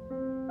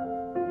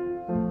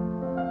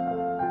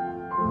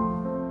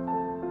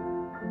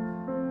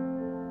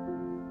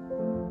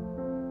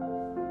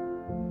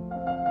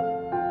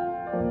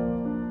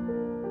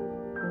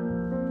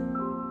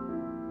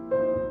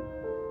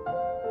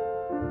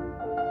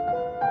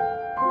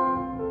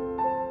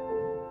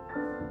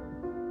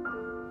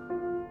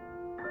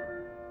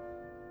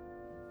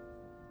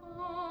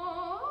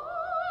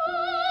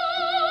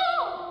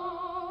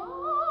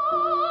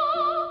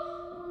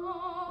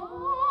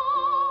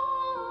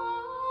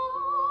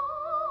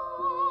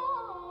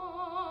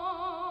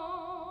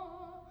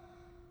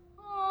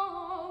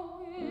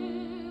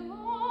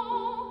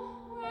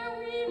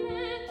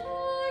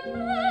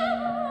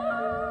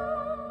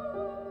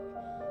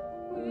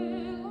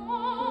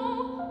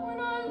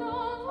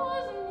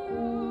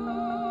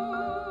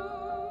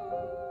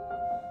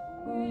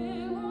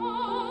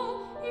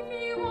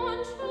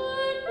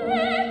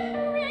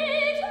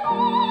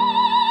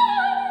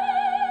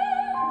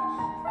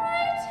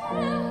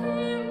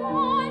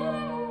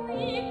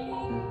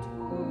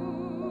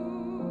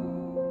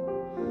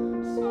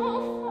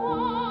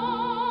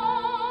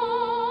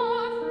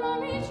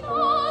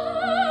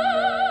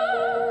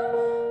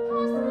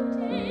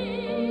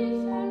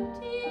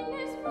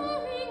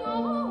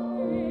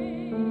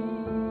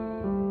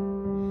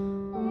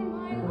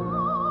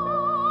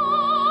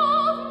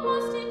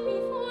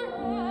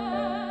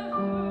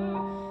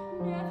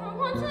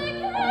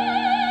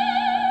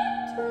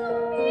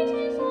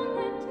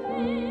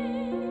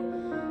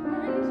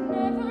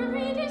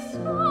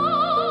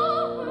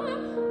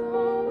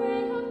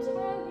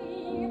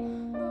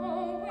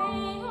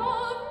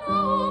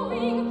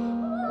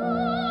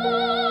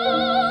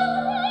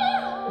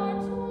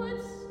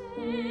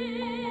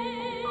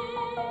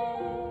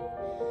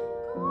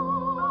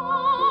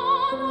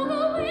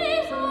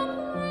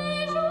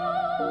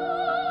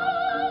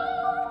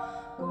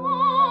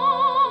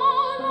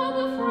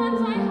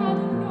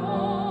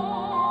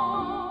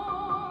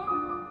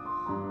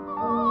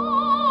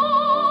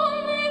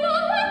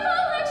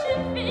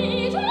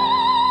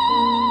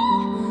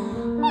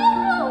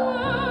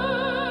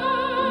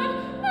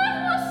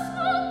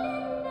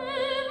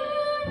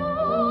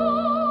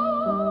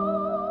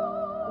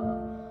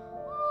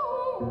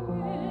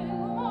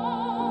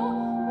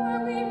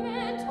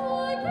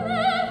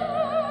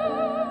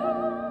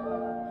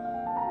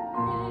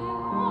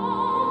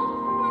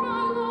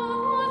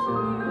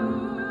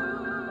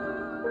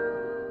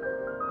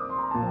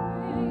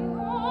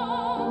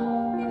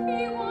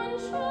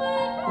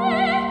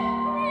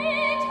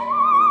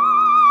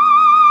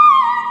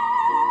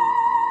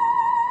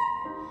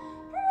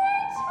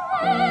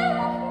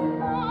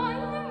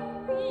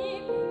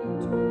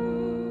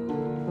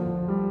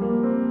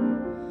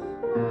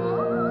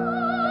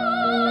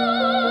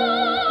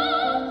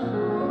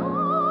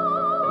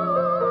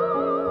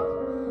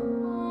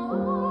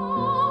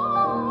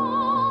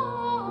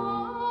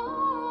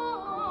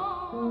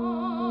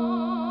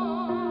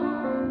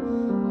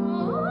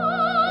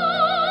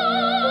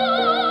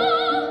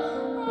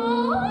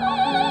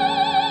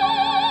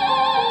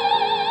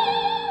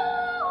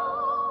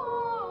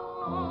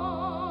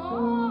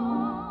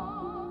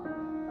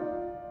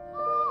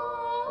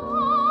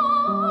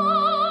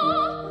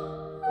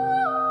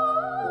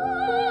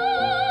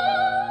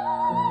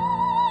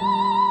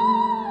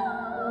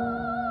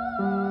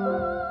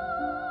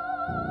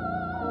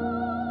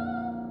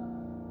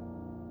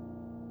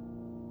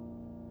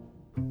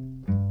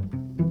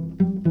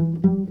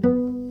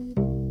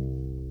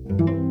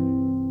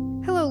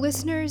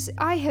 listeners,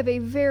 I have a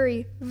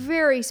very,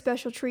 very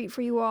special treat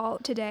for you all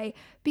today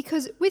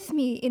because with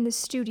me in the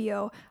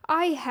studio,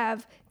 I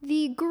have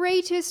the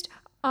greatest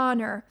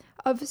honor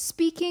of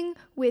speaking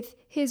with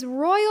His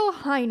Royal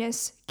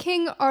Highness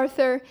King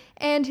Arthur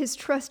and his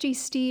trusty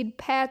steed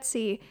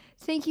Patsy.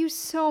 Thank you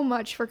so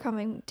much for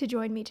coming to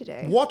join me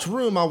today. What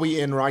room are we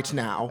in right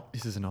now?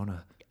 This is an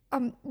honor.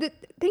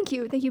 Thank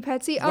you,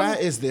 Patsy. Where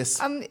is this?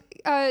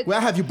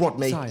 Where have you brought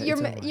me?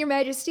 Your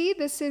Majesty,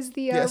 this is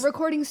the Yes.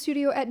 recording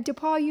studio at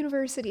DePaul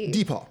University.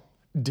 DePaul.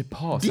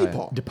 DePaul,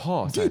 DePaul.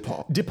 DePaul,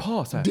 DePaul.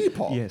 DePaul, sir.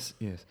 DePaul.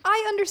 Yes.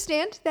 I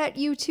understand that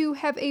you two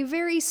have a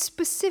very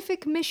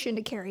specific mission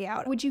to carry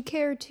out. Would you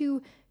care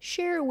to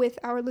share with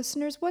our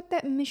listeners what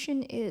that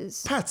mission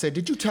is? Patsy,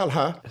 did you tell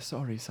her?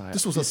 Sorry, sire.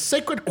 This was a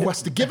sacred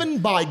quest given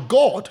by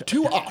God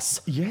to us.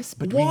 Yes,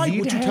 but Why we need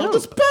would you help. tell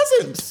this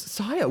peasant?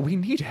 Sire, we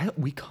need help.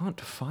 We can't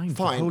find the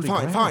Fine. Holy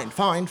Grail.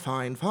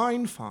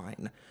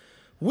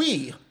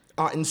 We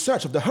are in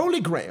search of the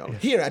Holy Grail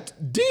here at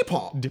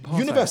DePaul DePaul,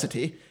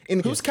 University.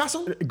 In whose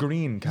castle?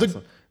 Green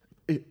Castle.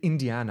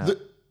 Indiana.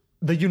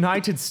 The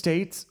United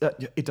States.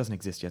 It doesn't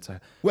exist yet, sir.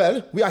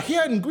 Well, we are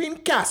here in Green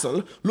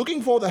Castle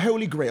looking for the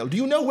Holy Grail. Do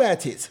you know where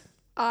it is?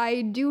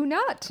 I do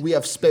not. We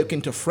have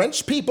spoken to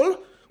French people,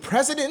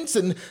 presidents,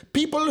 and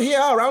people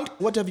here around,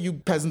 whatever you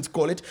peasants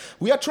call it.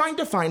 We are trying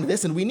to find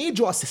this, and we need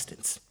your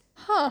assistance.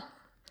 Huh.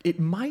 It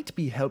might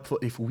be helpful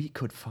if we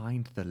could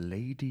find the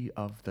Lady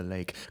of the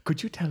Lake.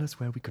 Could you tell us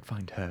where we could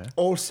find her?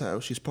 Also,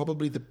 she's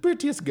probably the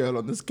prettiest girl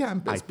on this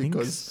campus I think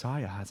because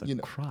Sire has a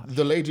crush.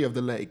 The Lady of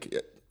the Lake.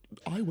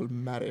 I will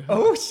marry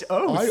her.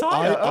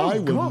 Sire! I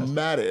will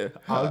marry her.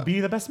 I'll be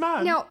the best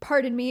man. Now,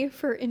 pardon me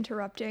for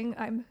interrupting.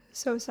 I'm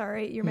so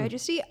sorry, Your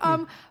Majesty.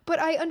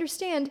 But I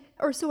understand,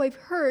 or so I've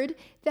heard,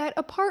 that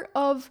a part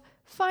of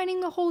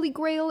finding the Holy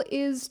Grail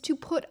is to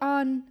put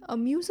on a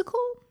musical?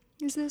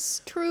 Is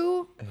this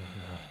true?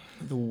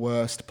 The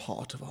worst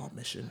part of our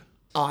mission.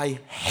 I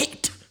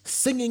hate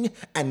singing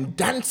and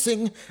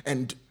dancing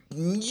and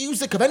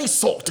music of any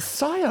sort.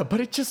 Sire, but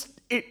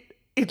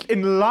it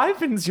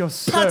enlivens your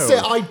soul. Patsy,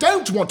 I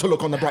don't want to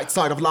look on the bright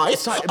side of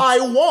life.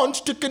 I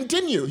want to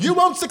continue. You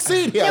won't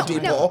succeed here,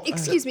 DePaul. No,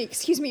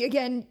 excuse me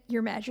again,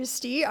 Your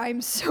Majesty.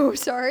 I'm so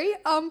sorry.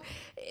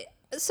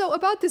 So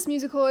about this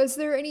musical, is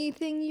there any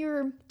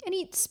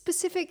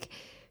specific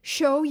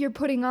show you're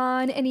putting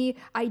on? Any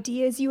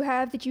ideas you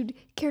have that you'd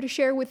care to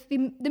share with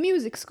the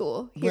music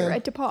school here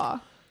at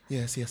DePaul?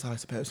 Yes, I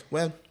suppose.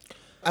 Well,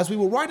 as we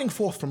were riding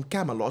forth from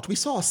Camelot, we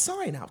saw a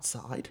sign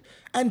outside,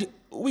 and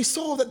we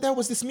saw that there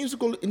was this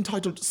musical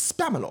entitled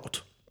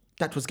Spamalot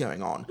that was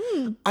going on.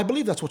 I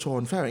believe that's what you're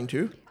referring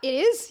to. It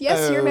is,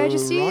 yes, Your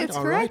Majesty, right, it's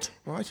correct.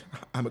 Right,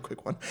 I'm a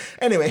quick one.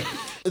 Anyway,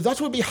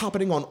 that will be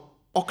happening on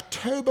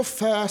October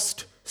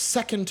 1st,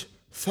 2nd,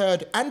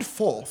 3rd, and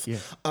 4th.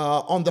 Yes.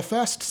 On the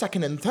 1st,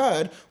 2nd, and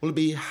 3rd, we'll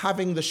be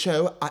having the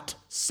show at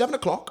 7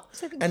 o'clock.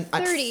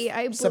 7:30,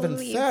 I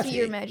believe, 7:30.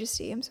 Your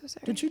Majesty. I'm so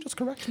sorry. Did you just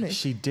correct me?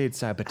 She did,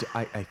 sir, but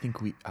I think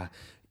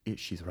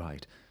she's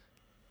right.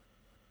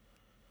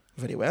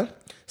 Very well.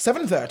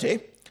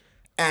 7:30,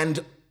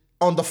 and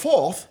on the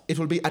 4th, it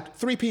will be at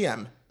 3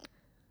 p.m.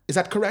 Is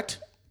that correct?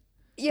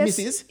 Yes.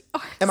 Mrs.?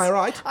 Am I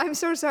right? I'm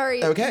so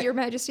sorry, Okay. Your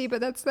Majesty,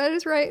 but that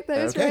is right. That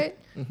is Okay.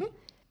 right.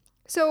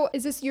 So,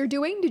 is this your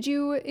doing? Did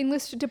you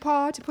enlist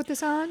DePaul to put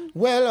this on?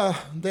 Well,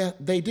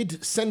 they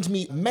did send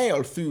me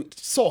mail through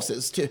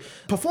sources to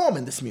perform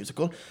in this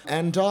musical,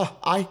 and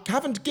I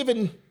haven't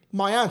given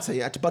my answer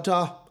yet, but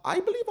I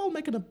believe I'll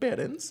make an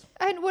appearance.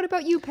 And what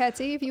about you,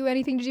 Patsy? Have you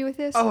anything to do with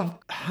this? Oh,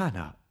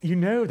 Hannah, you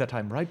know that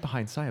I'm right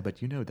behind Sire,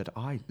 but you know that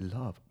I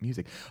love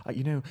music.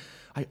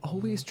 I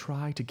always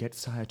try to get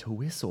Sire to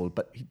whistle,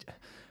 but he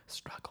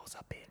struggles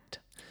a bit.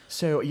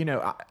 So,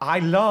 I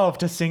love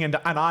to sing, and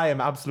I am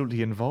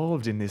absolutely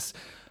involved in this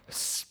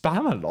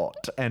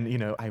Spamalot. And,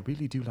 I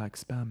really do like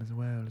spam as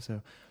well,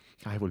 so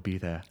I will be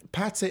there.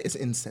 Patsy is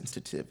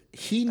insensitive.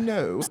 He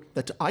knows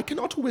that I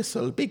cannot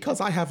whistle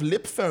because I have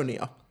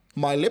liphonia.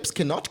 My lips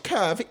cannot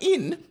curve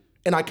in,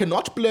 and I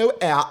cannot blow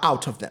air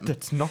out of them.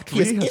 That's not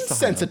He is real,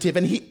 insensitive,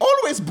 and he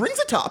always brings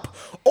it up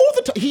all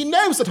the time. He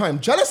knows that I am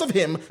jealous of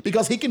him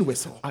because he can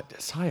whistle.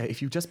 Sire,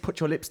 if you just put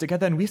your lips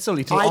together and whistle,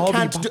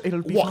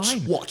 it'll be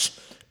fine. Watch.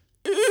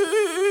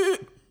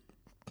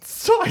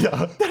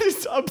 Sire, that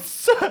is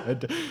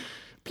absurd.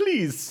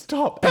 Please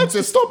stop.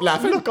 Patsy, stop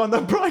laughing. Look on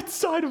the bright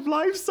side of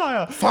life,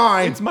 Sire.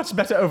 Fine. It's much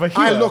better over here.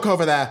 I look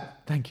over there.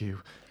 Thank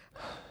you.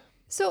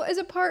 So, as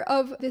a part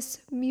of this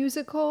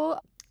musical...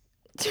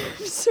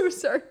 I'm so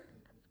sorry.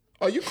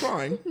 Are you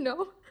crying?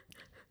 No.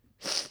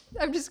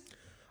 I'm just...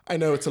 I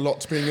know it's a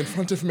lot being in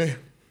front of me.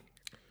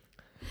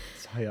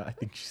 Sire, I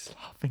think she's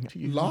laughing at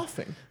you.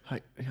 Laughing?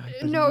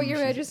 No, Your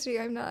Majesty,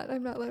 I'm not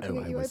laughing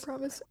at you, I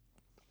promise.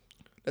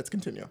 Let's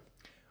continue.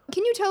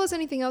 Can you tell us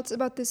anything else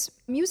about this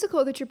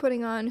musical that you're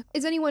putting on?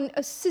 Is anyone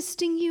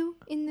assisting you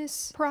in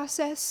this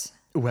process?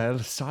 Well,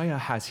 Sire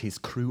has his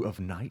crew of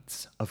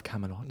knights of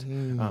Camelot,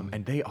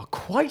 and they are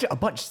quite a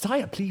bunch.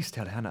 Sire, please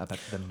tell Hannah about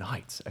the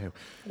knights. Oh.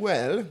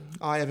 Well,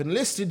 I have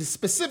enlisted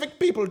specific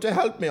people to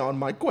help me on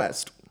my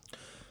quest.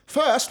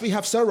 First, we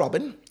have Sir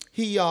Robin.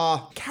 He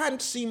can't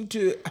seem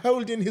to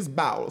hold in his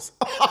bowels.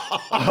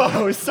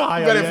 Oh,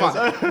 sire. Very yes.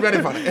 funny,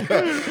 very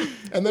funny.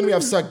 And then we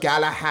have Sir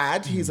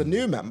Galahad. He's a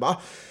new member.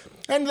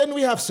 And then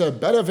we have Sir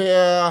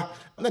Bedivere.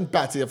 And then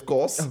Patsy, of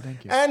course. Oh,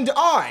 thank you. And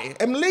I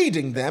am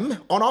leading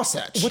them on our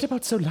search. What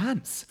about Sir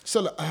Lance?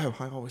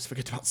 I always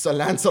forget about Sir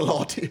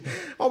Lancelot.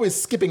 Always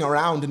skipping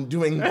around and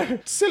doing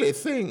silly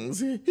things.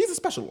 He's a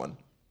special one.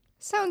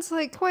 Sounds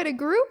like quite a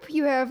group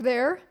you have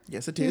there.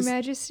 Yes, it Your is.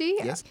 Majesty.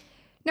 Yes.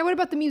 Now, what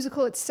about the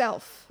musical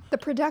itself? The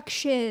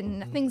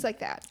production, things like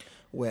that.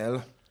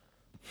 Well,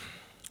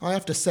 I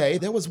have to say,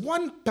 there was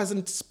one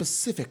peasant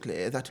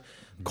specifically that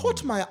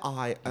caught my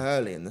eye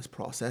early in this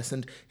process,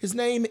 and his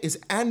name is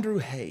Andrew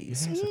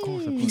Hayes. Yes, of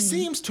course. He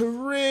seems to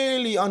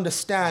really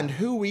understand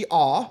who we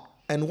are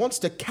and wants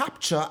to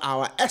capture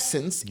our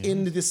essence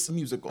in this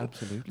musical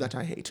that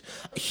I hate.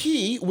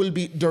 He will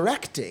be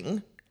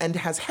directing and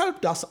has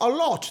helped us a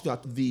lot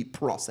throughout the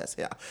process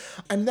here.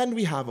 And then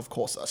we have, of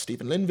course,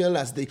 Stephen Linville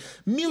as the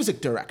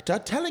music director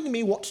telling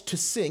me what to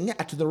sing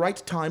at the right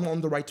time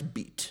on the right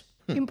beat.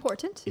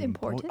 Important.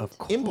 Of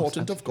course.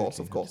 Important, of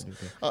course.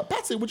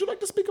 Patsy, would you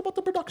like to speak about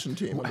the production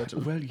team a little?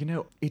 Well,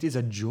 it is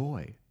a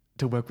joy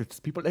to work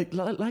with people.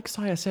 Like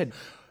Sire said,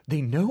 they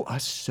know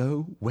us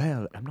so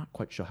well. I'm not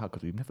quite sure how,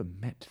 because we've never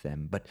met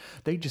them, but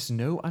they just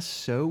know us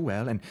so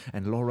well. And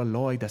Laura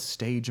Lloyd, the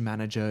stage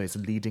manager, is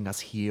leading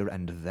us here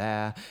and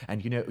there.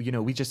 And,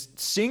 we just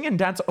sing and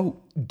dance. Oh,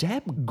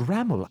 Deb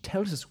Grammel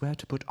tells us where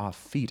to put our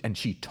feet, and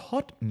she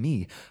taught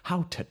me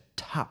how to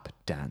tap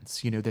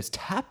dance. There's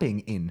tapping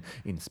in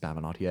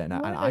Spamalot here. And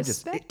What I a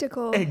just...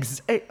 spectacle.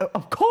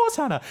 Of course,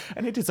 Hannah.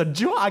 And it is a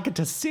joy. I get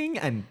to sing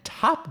and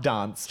tap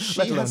dance. She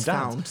let alone has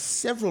dance. found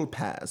several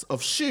pairs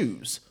of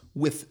shoes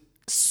with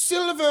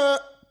silver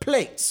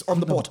plates on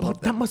the bottom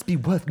of them. That must be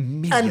worth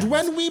millions. And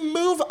when we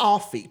move our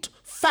feet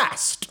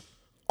fast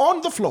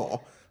on the floor,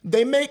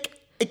 they make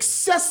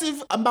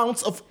excessive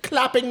amounts of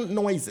clapping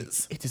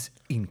noises. It is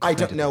incredible. I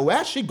don't know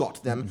where she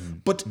got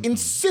them, but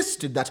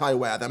insisted that I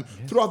wear them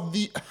throughout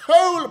the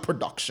whole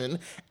production,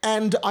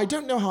 and I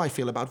don't know how I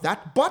feel about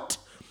that, but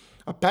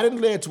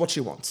apparently it's what she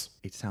wants.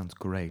 It sounds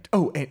great.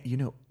 Oh,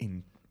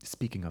 and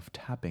speaking of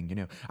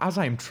tapping, as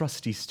I am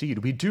trusty steed,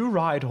 we do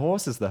ride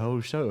horses the whole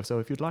show. So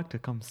if you'd like to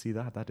come see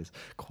that is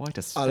quite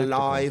a spectacle. A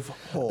live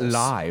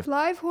horse.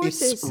 Live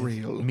horses. It's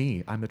real.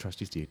 Me, I'm the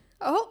trusty steed.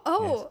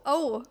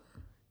 Oh.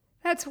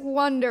 That's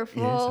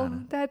wonderful. Yes,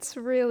 Hannah. That's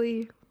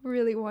really,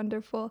 really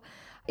wonderful.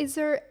 Is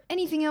there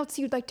anything else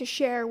you'd like to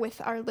share with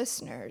our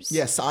listeners?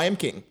 Yes, I am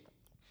king.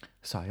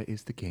 Sire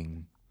is the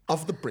king.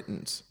 Of the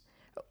Britons.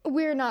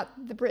 We're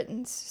not the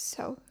Britons,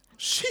 so...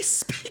 She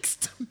speaks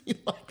to me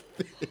like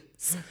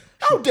this.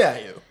 How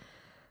dare you?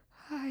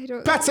 I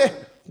don't... Patsy,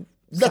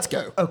 let's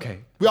go.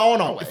 Okay. We are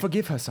on our way.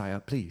 Forgive her, sire,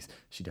 please.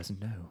 She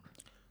doesn't know.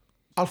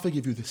 I'll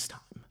forgive you this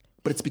time,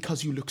 but it's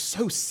because you look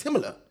so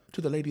similar to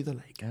the Lady of the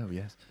Lake. Oh,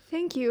 yes.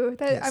 Thank you.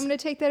 Yes. I'm going to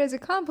take that as a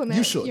compliment,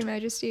 You should. Your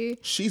Majesty.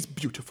 She's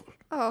beautiful.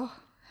 Oh,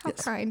 how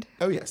Yes. kind.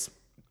 Oh, yes.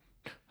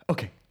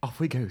 Okay,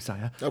 off we go,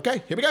 sire.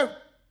 Okay, here we go.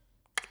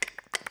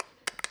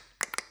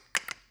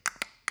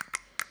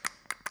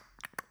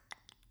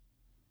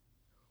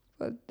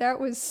 Well, that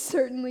was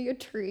certainly a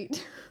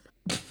treat.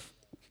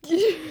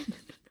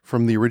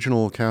 From the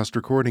original cast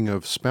recording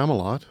of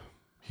Spamalot,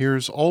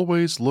 here's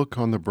Always Look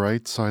on the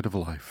Bright Side of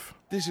Life.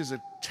 This is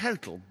a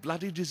total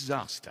bloody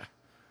disaster.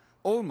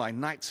 All my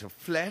knights have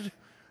fled,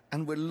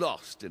 and we're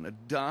lost in a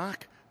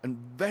dark and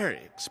very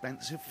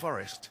expensive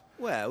forest.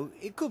 Well,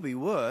 it could be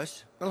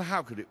worse. Well,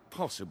 how could it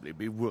possibly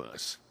be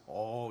worse?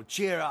 Oh,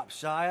 cheer up,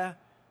 sire.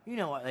 You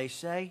know what they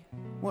say.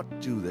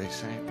 What do they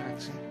say,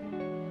 Patsy?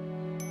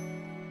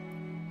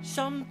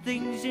 Some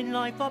things in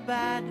life are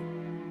bad.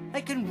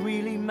 They can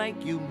really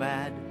make you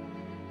mad.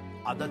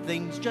 Other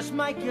things just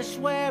make you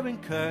swear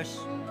and curse.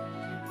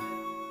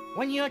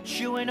 When you're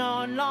chewing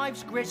on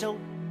life's gristle,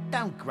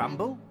 don't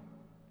grumble,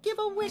 give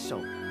a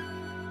whistle.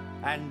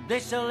 And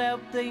this'll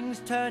help things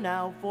turn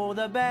out for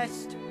the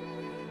best.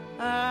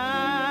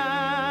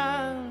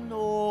 And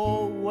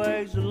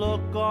always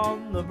look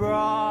on the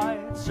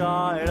bright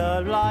side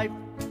of life.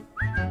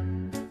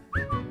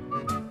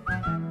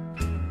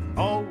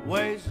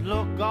 Always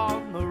look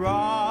on the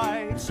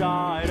right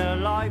side of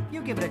life.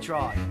 You give it a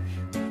try.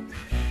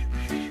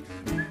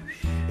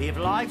 If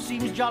life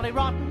seems jolly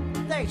rotten,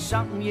 there's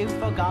something you've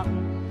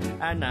forgotten,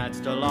 and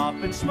that's to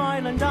laugh and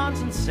smile and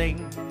dance and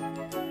sing.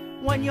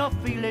 When you're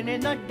feeling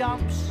in the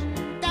dumps,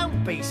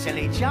 don't be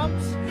silly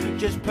chumps.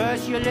 Just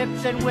purse your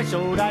lips and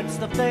whistle, that's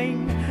the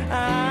thing.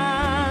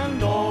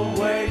 And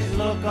always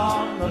look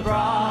on the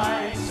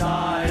bright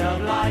side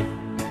of life.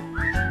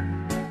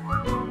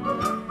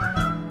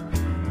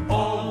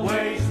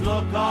 Always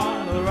look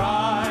on the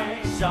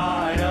right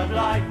side of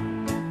life.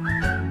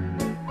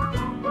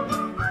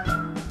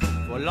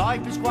 For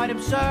life is quite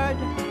absurd,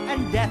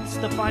 and death's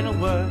the final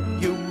word.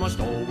 You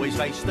must always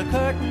face the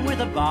curtain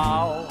with a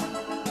bow.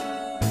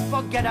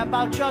 Forget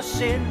about your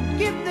sin,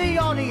 give the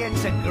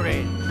audience a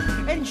grin.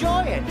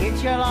 Enjoy it,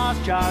 it's your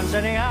last chance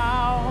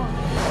anyhow.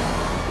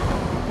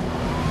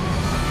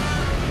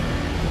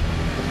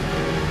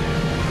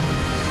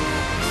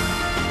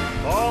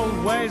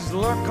 Always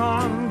look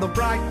on the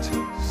bright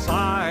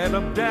side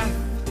of death.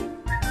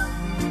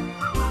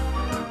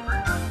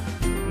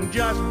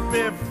 Just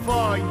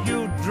before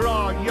you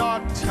draw your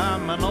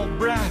terminal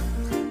breath.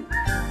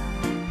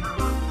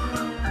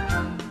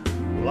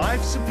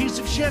 Life's a piece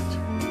of shit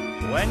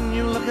when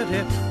you look at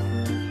it.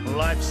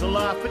 Life's a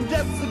laugh and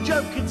death's a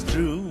joke, it's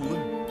true.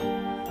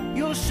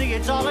 You'll see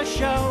it's all a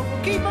show.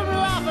 Keep 'em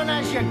laughing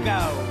as you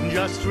go.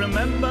 Just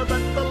remember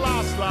that the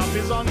last laugh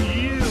is on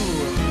you.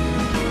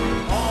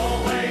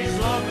 Always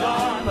look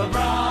on the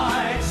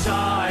bright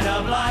side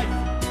of life.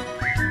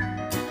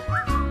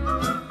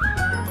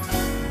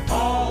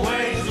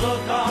 Always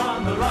look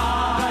on the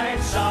right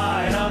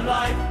side of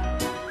life.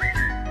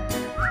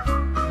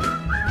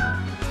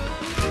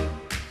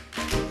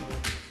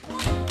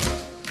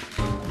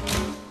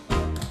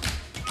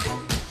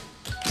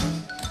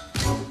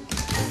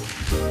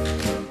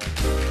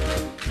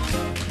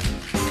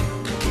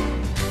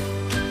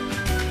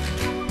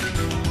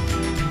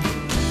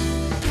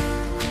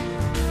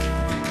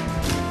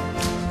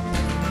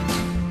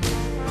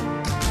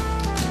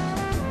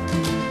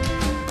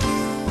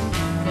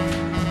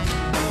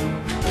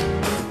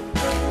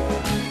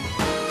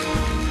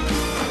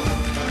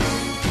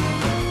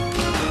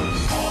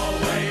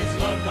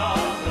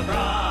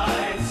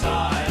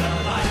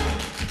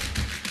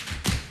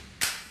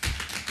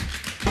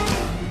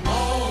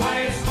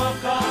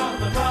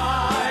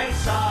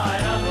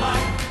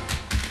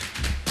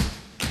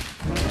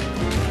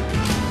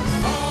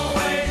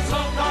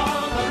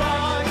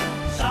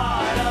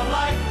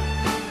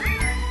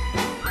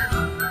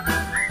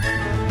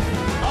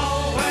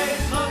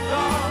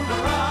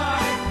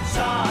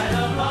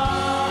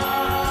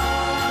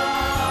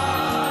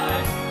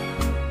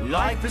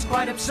 Life is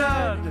quite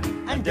absurd,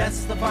 and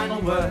death's the final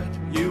word.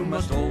 You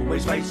must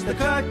always face the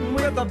curtain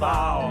with a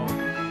bow.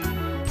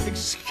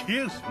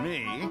 Excuse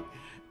me,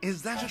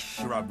 is that a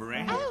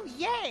shrubbery? Oh,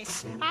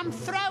 yes. I'm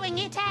throwing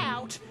it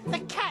out. The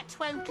cat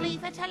won't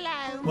leave it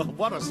alone. Well,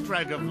 what a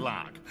stroke of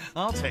luck.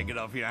 I'll take it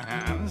off your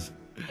hands.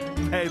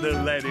 Pay the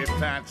lady,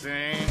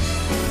 Patsy.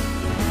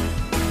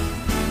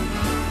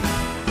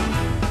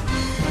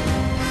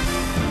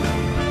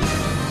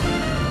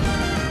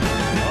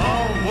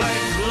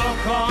 Always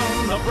look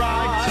on the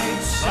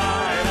bright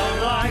side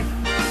of life.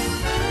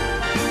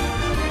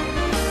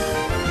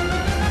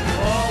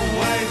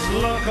 Always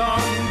look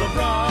on the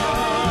bright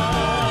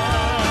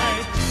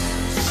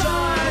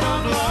side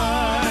of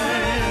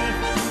life.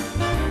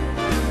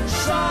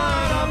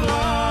 Side of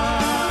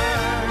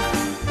life.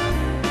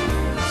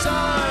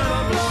 Side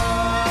of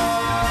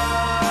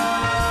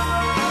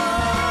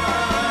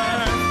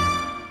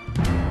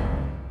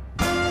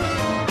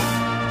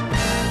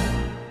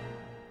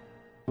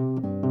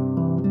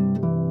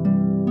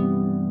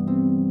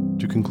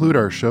To conclude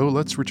our show,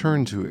 let's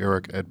return to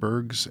Eric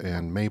Edberg's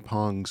and May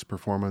Pong's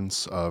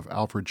performance of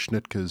Alfred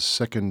Schnittke's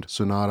Second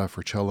Sonata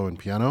for Cello and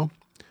Piano.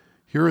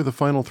 Here are the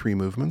final three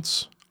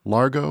movements: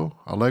 Largo,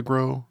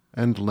 Allegro,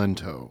 and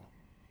Lento.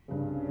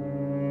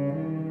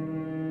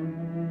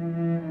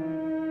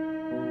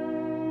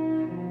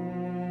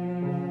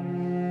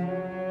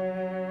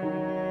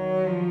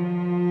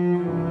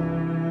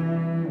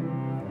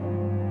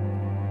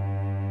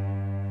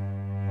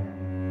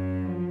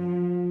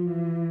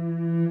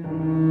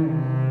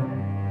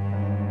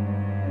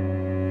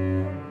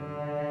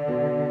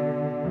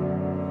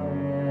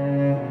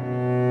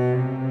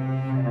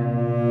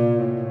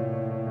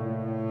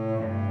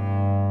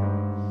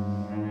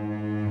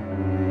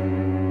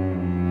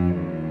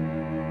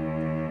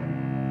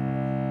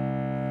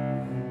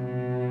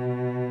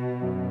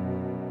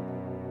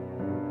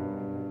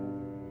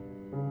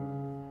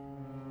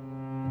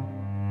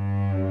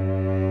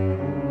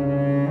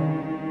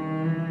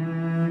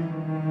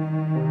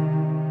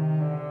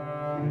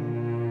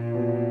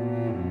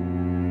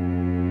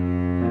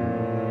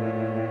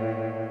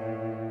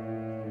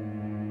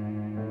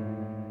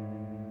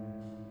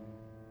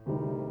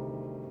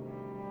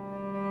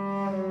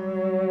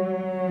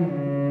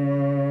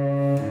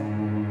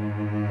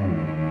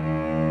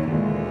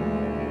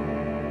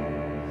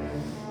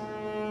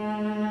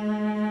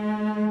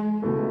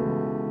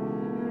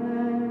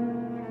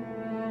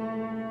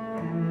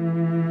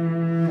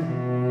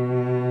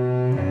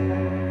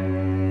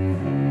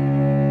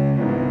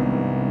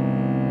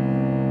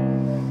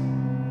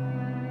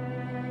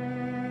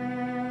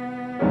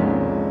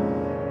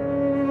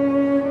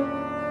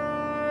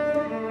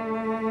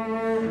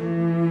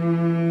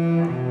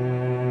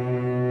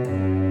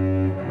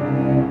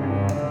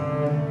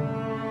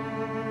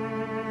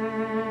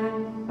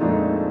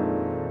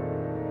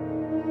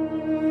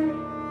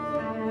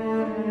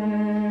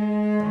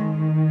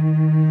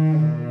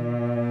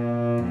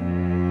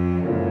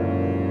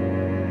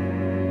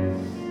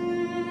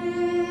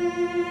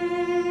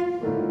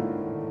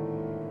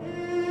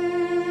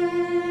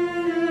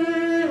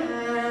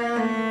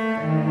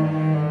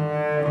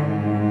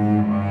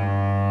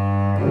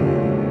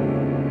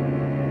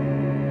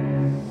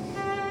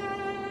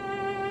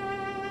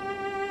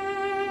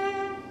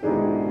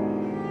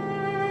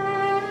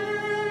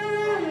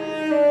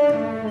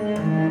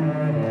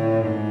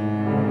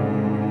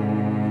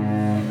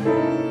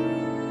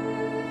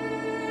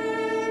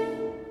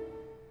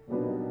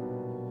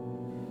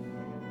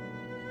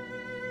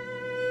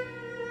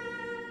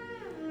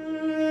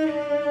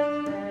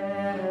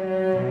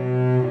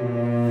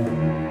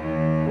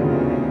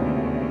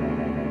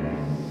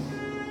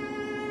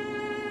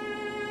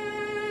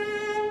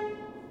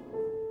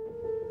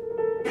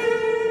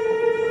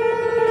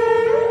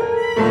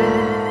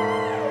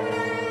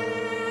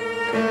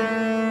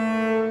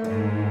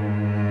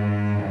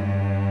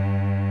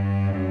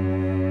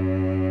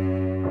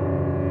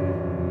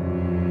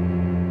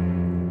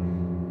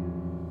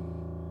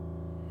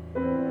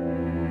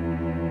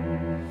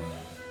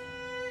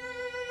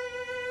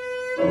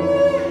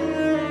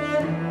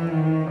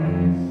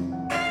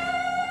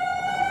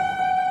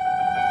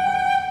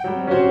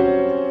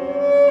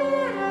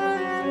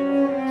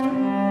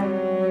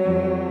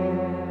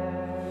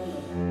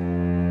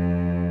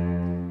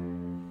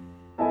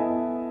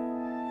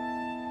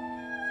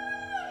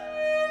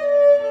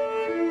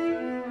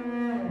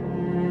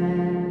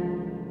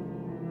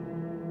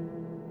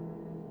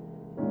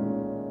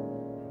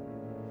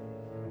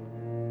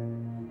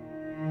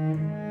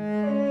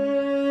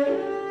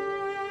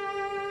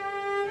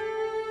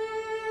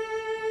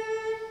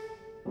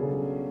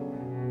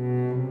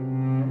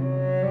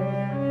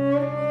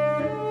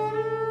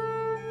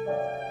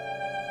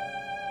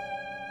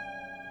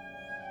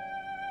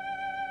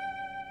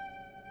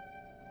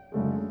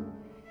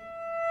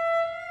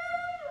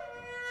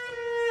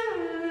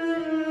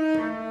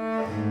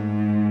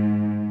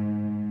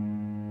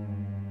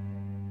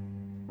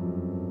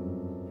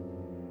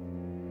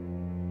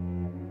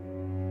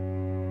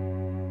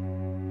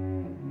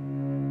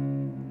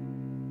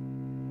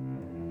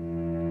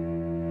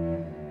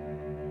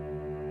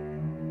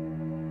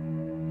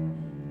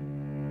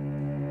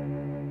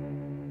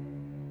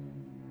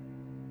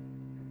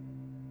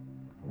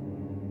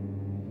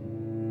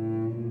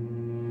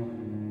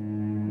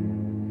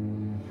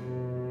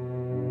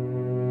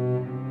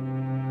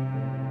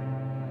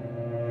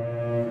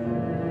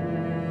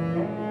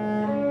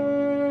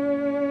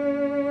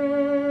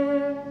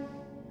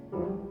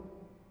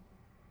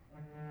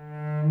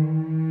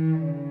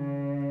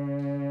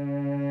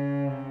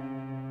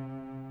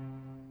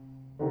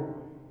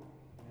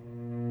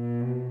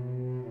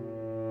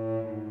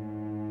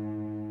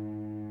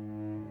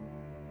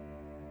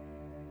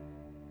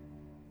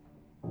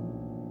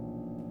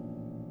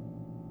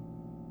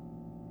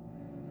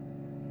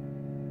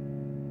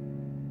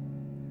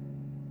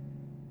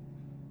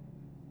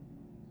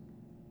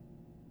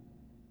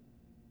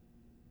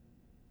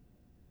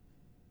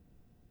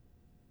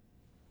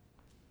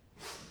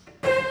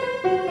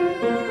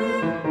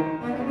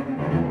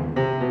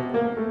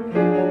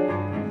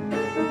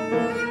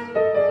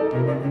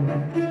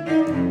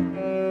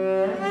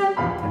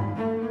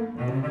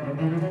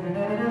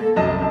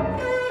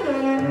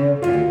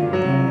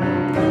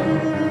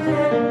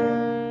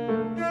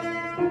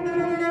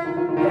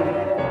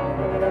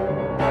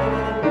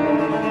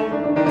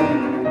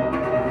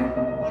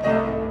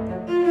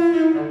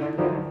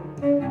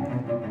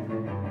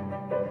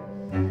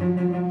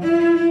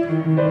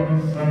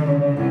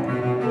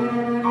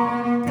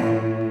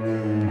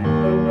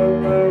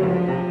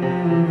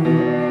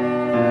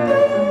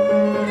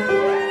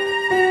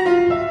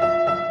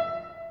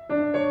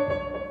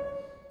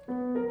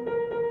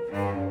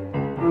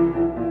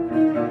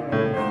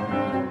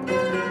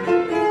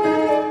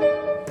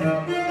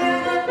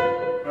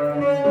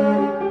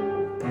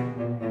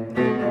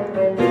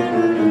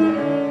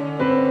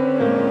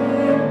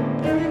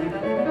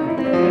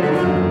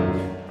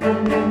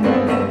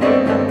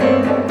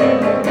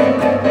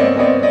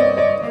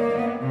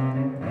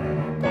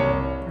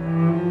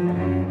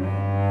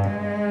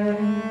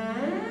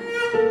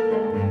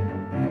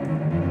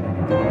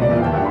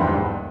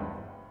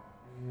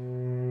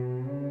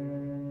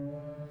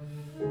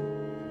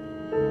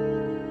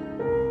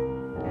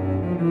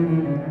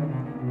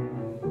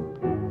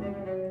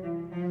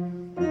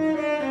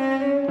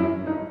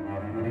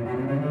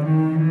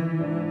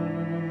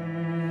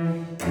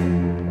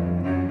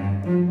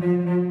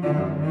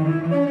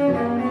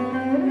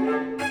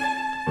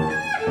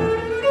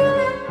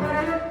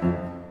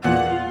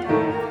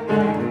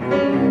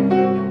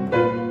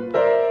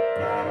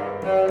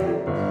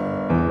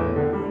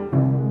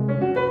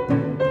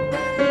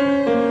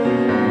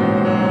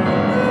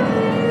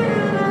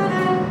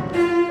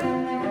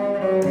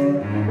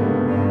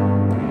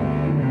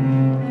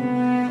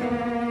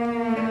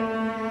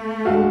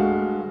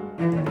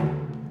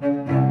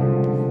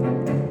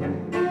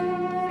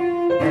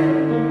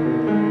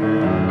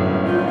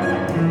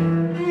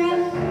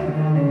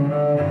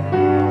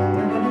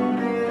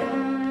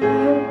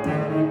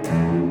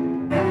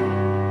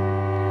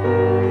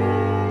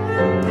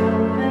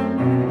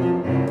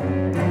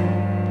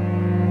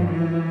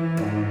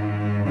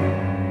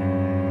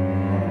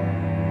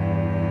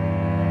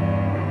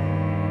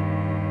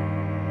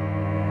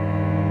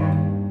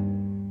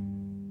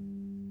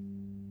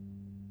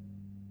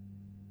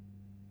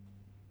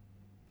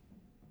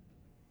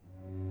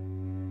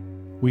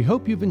 We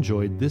hope you've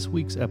enjoyed this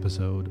week's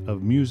episode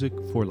of Music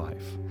for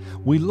Life.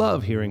 We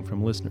love hearing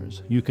from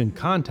listeners. You can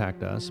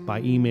contact us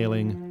by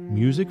emailing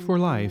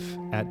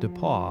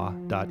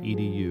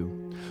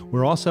musicforlife@depaw.edu.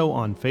 We're also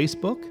on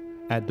Facebook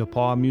at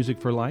DePaw Music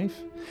for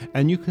Life,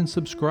 and you can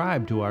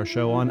subscribe to our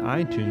show on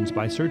iTunes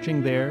by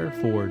searching there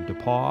for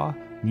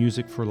DePaw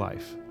Music for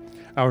Life.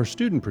 Our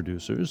student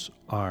producers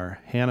are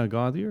Hannah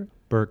Gauthier,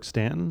 Burke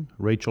Stanton,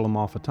 Rachel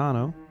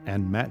Amalfitano,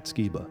 and Matt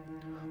Skiba.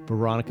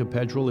 Veronica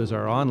Pedrell is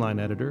our online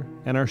editor,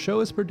 and our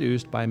show is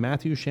produced by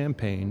Matthew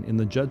Champagne in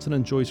the Judson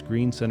and Joyce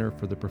Green Center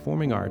for the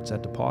Performing Arts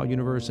at DePaul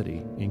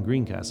University in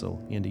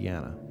Greencastle,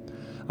 Indiana.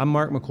 I'm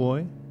Mark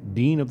McCloy,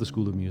 Dean of the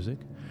School of Music.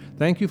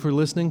 Thank you for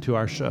listening to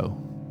our show.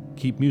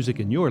 Keep music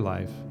in your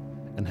life,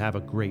 and have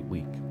a great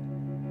week.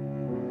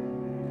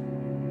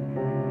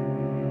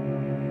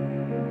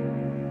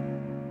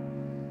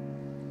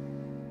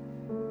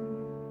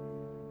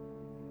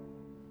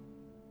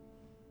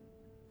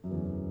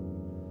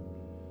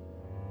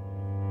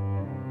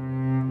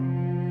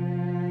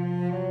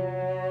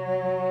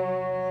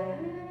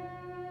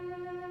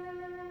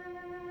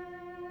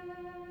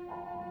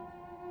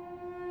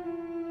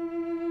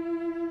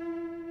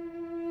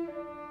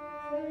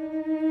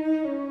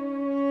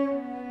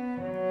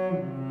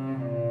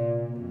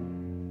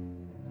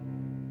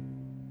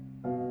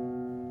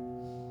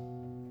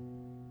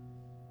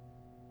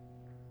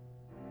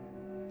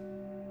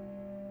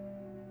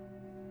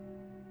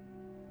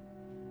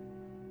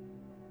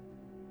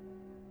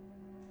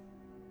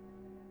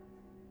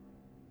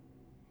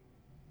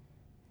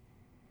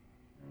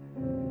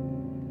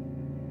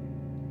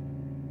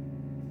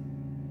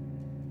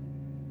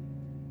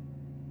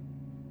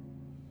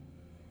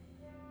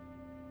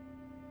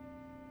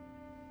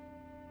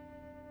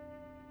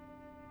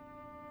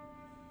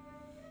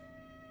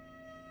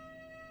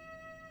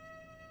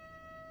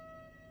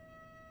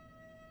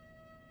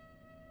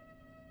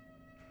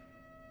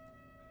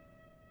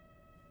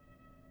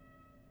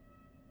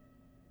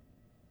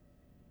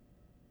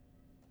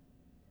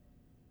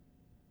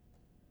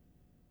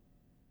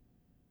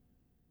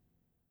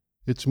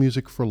 It's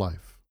Music for Life.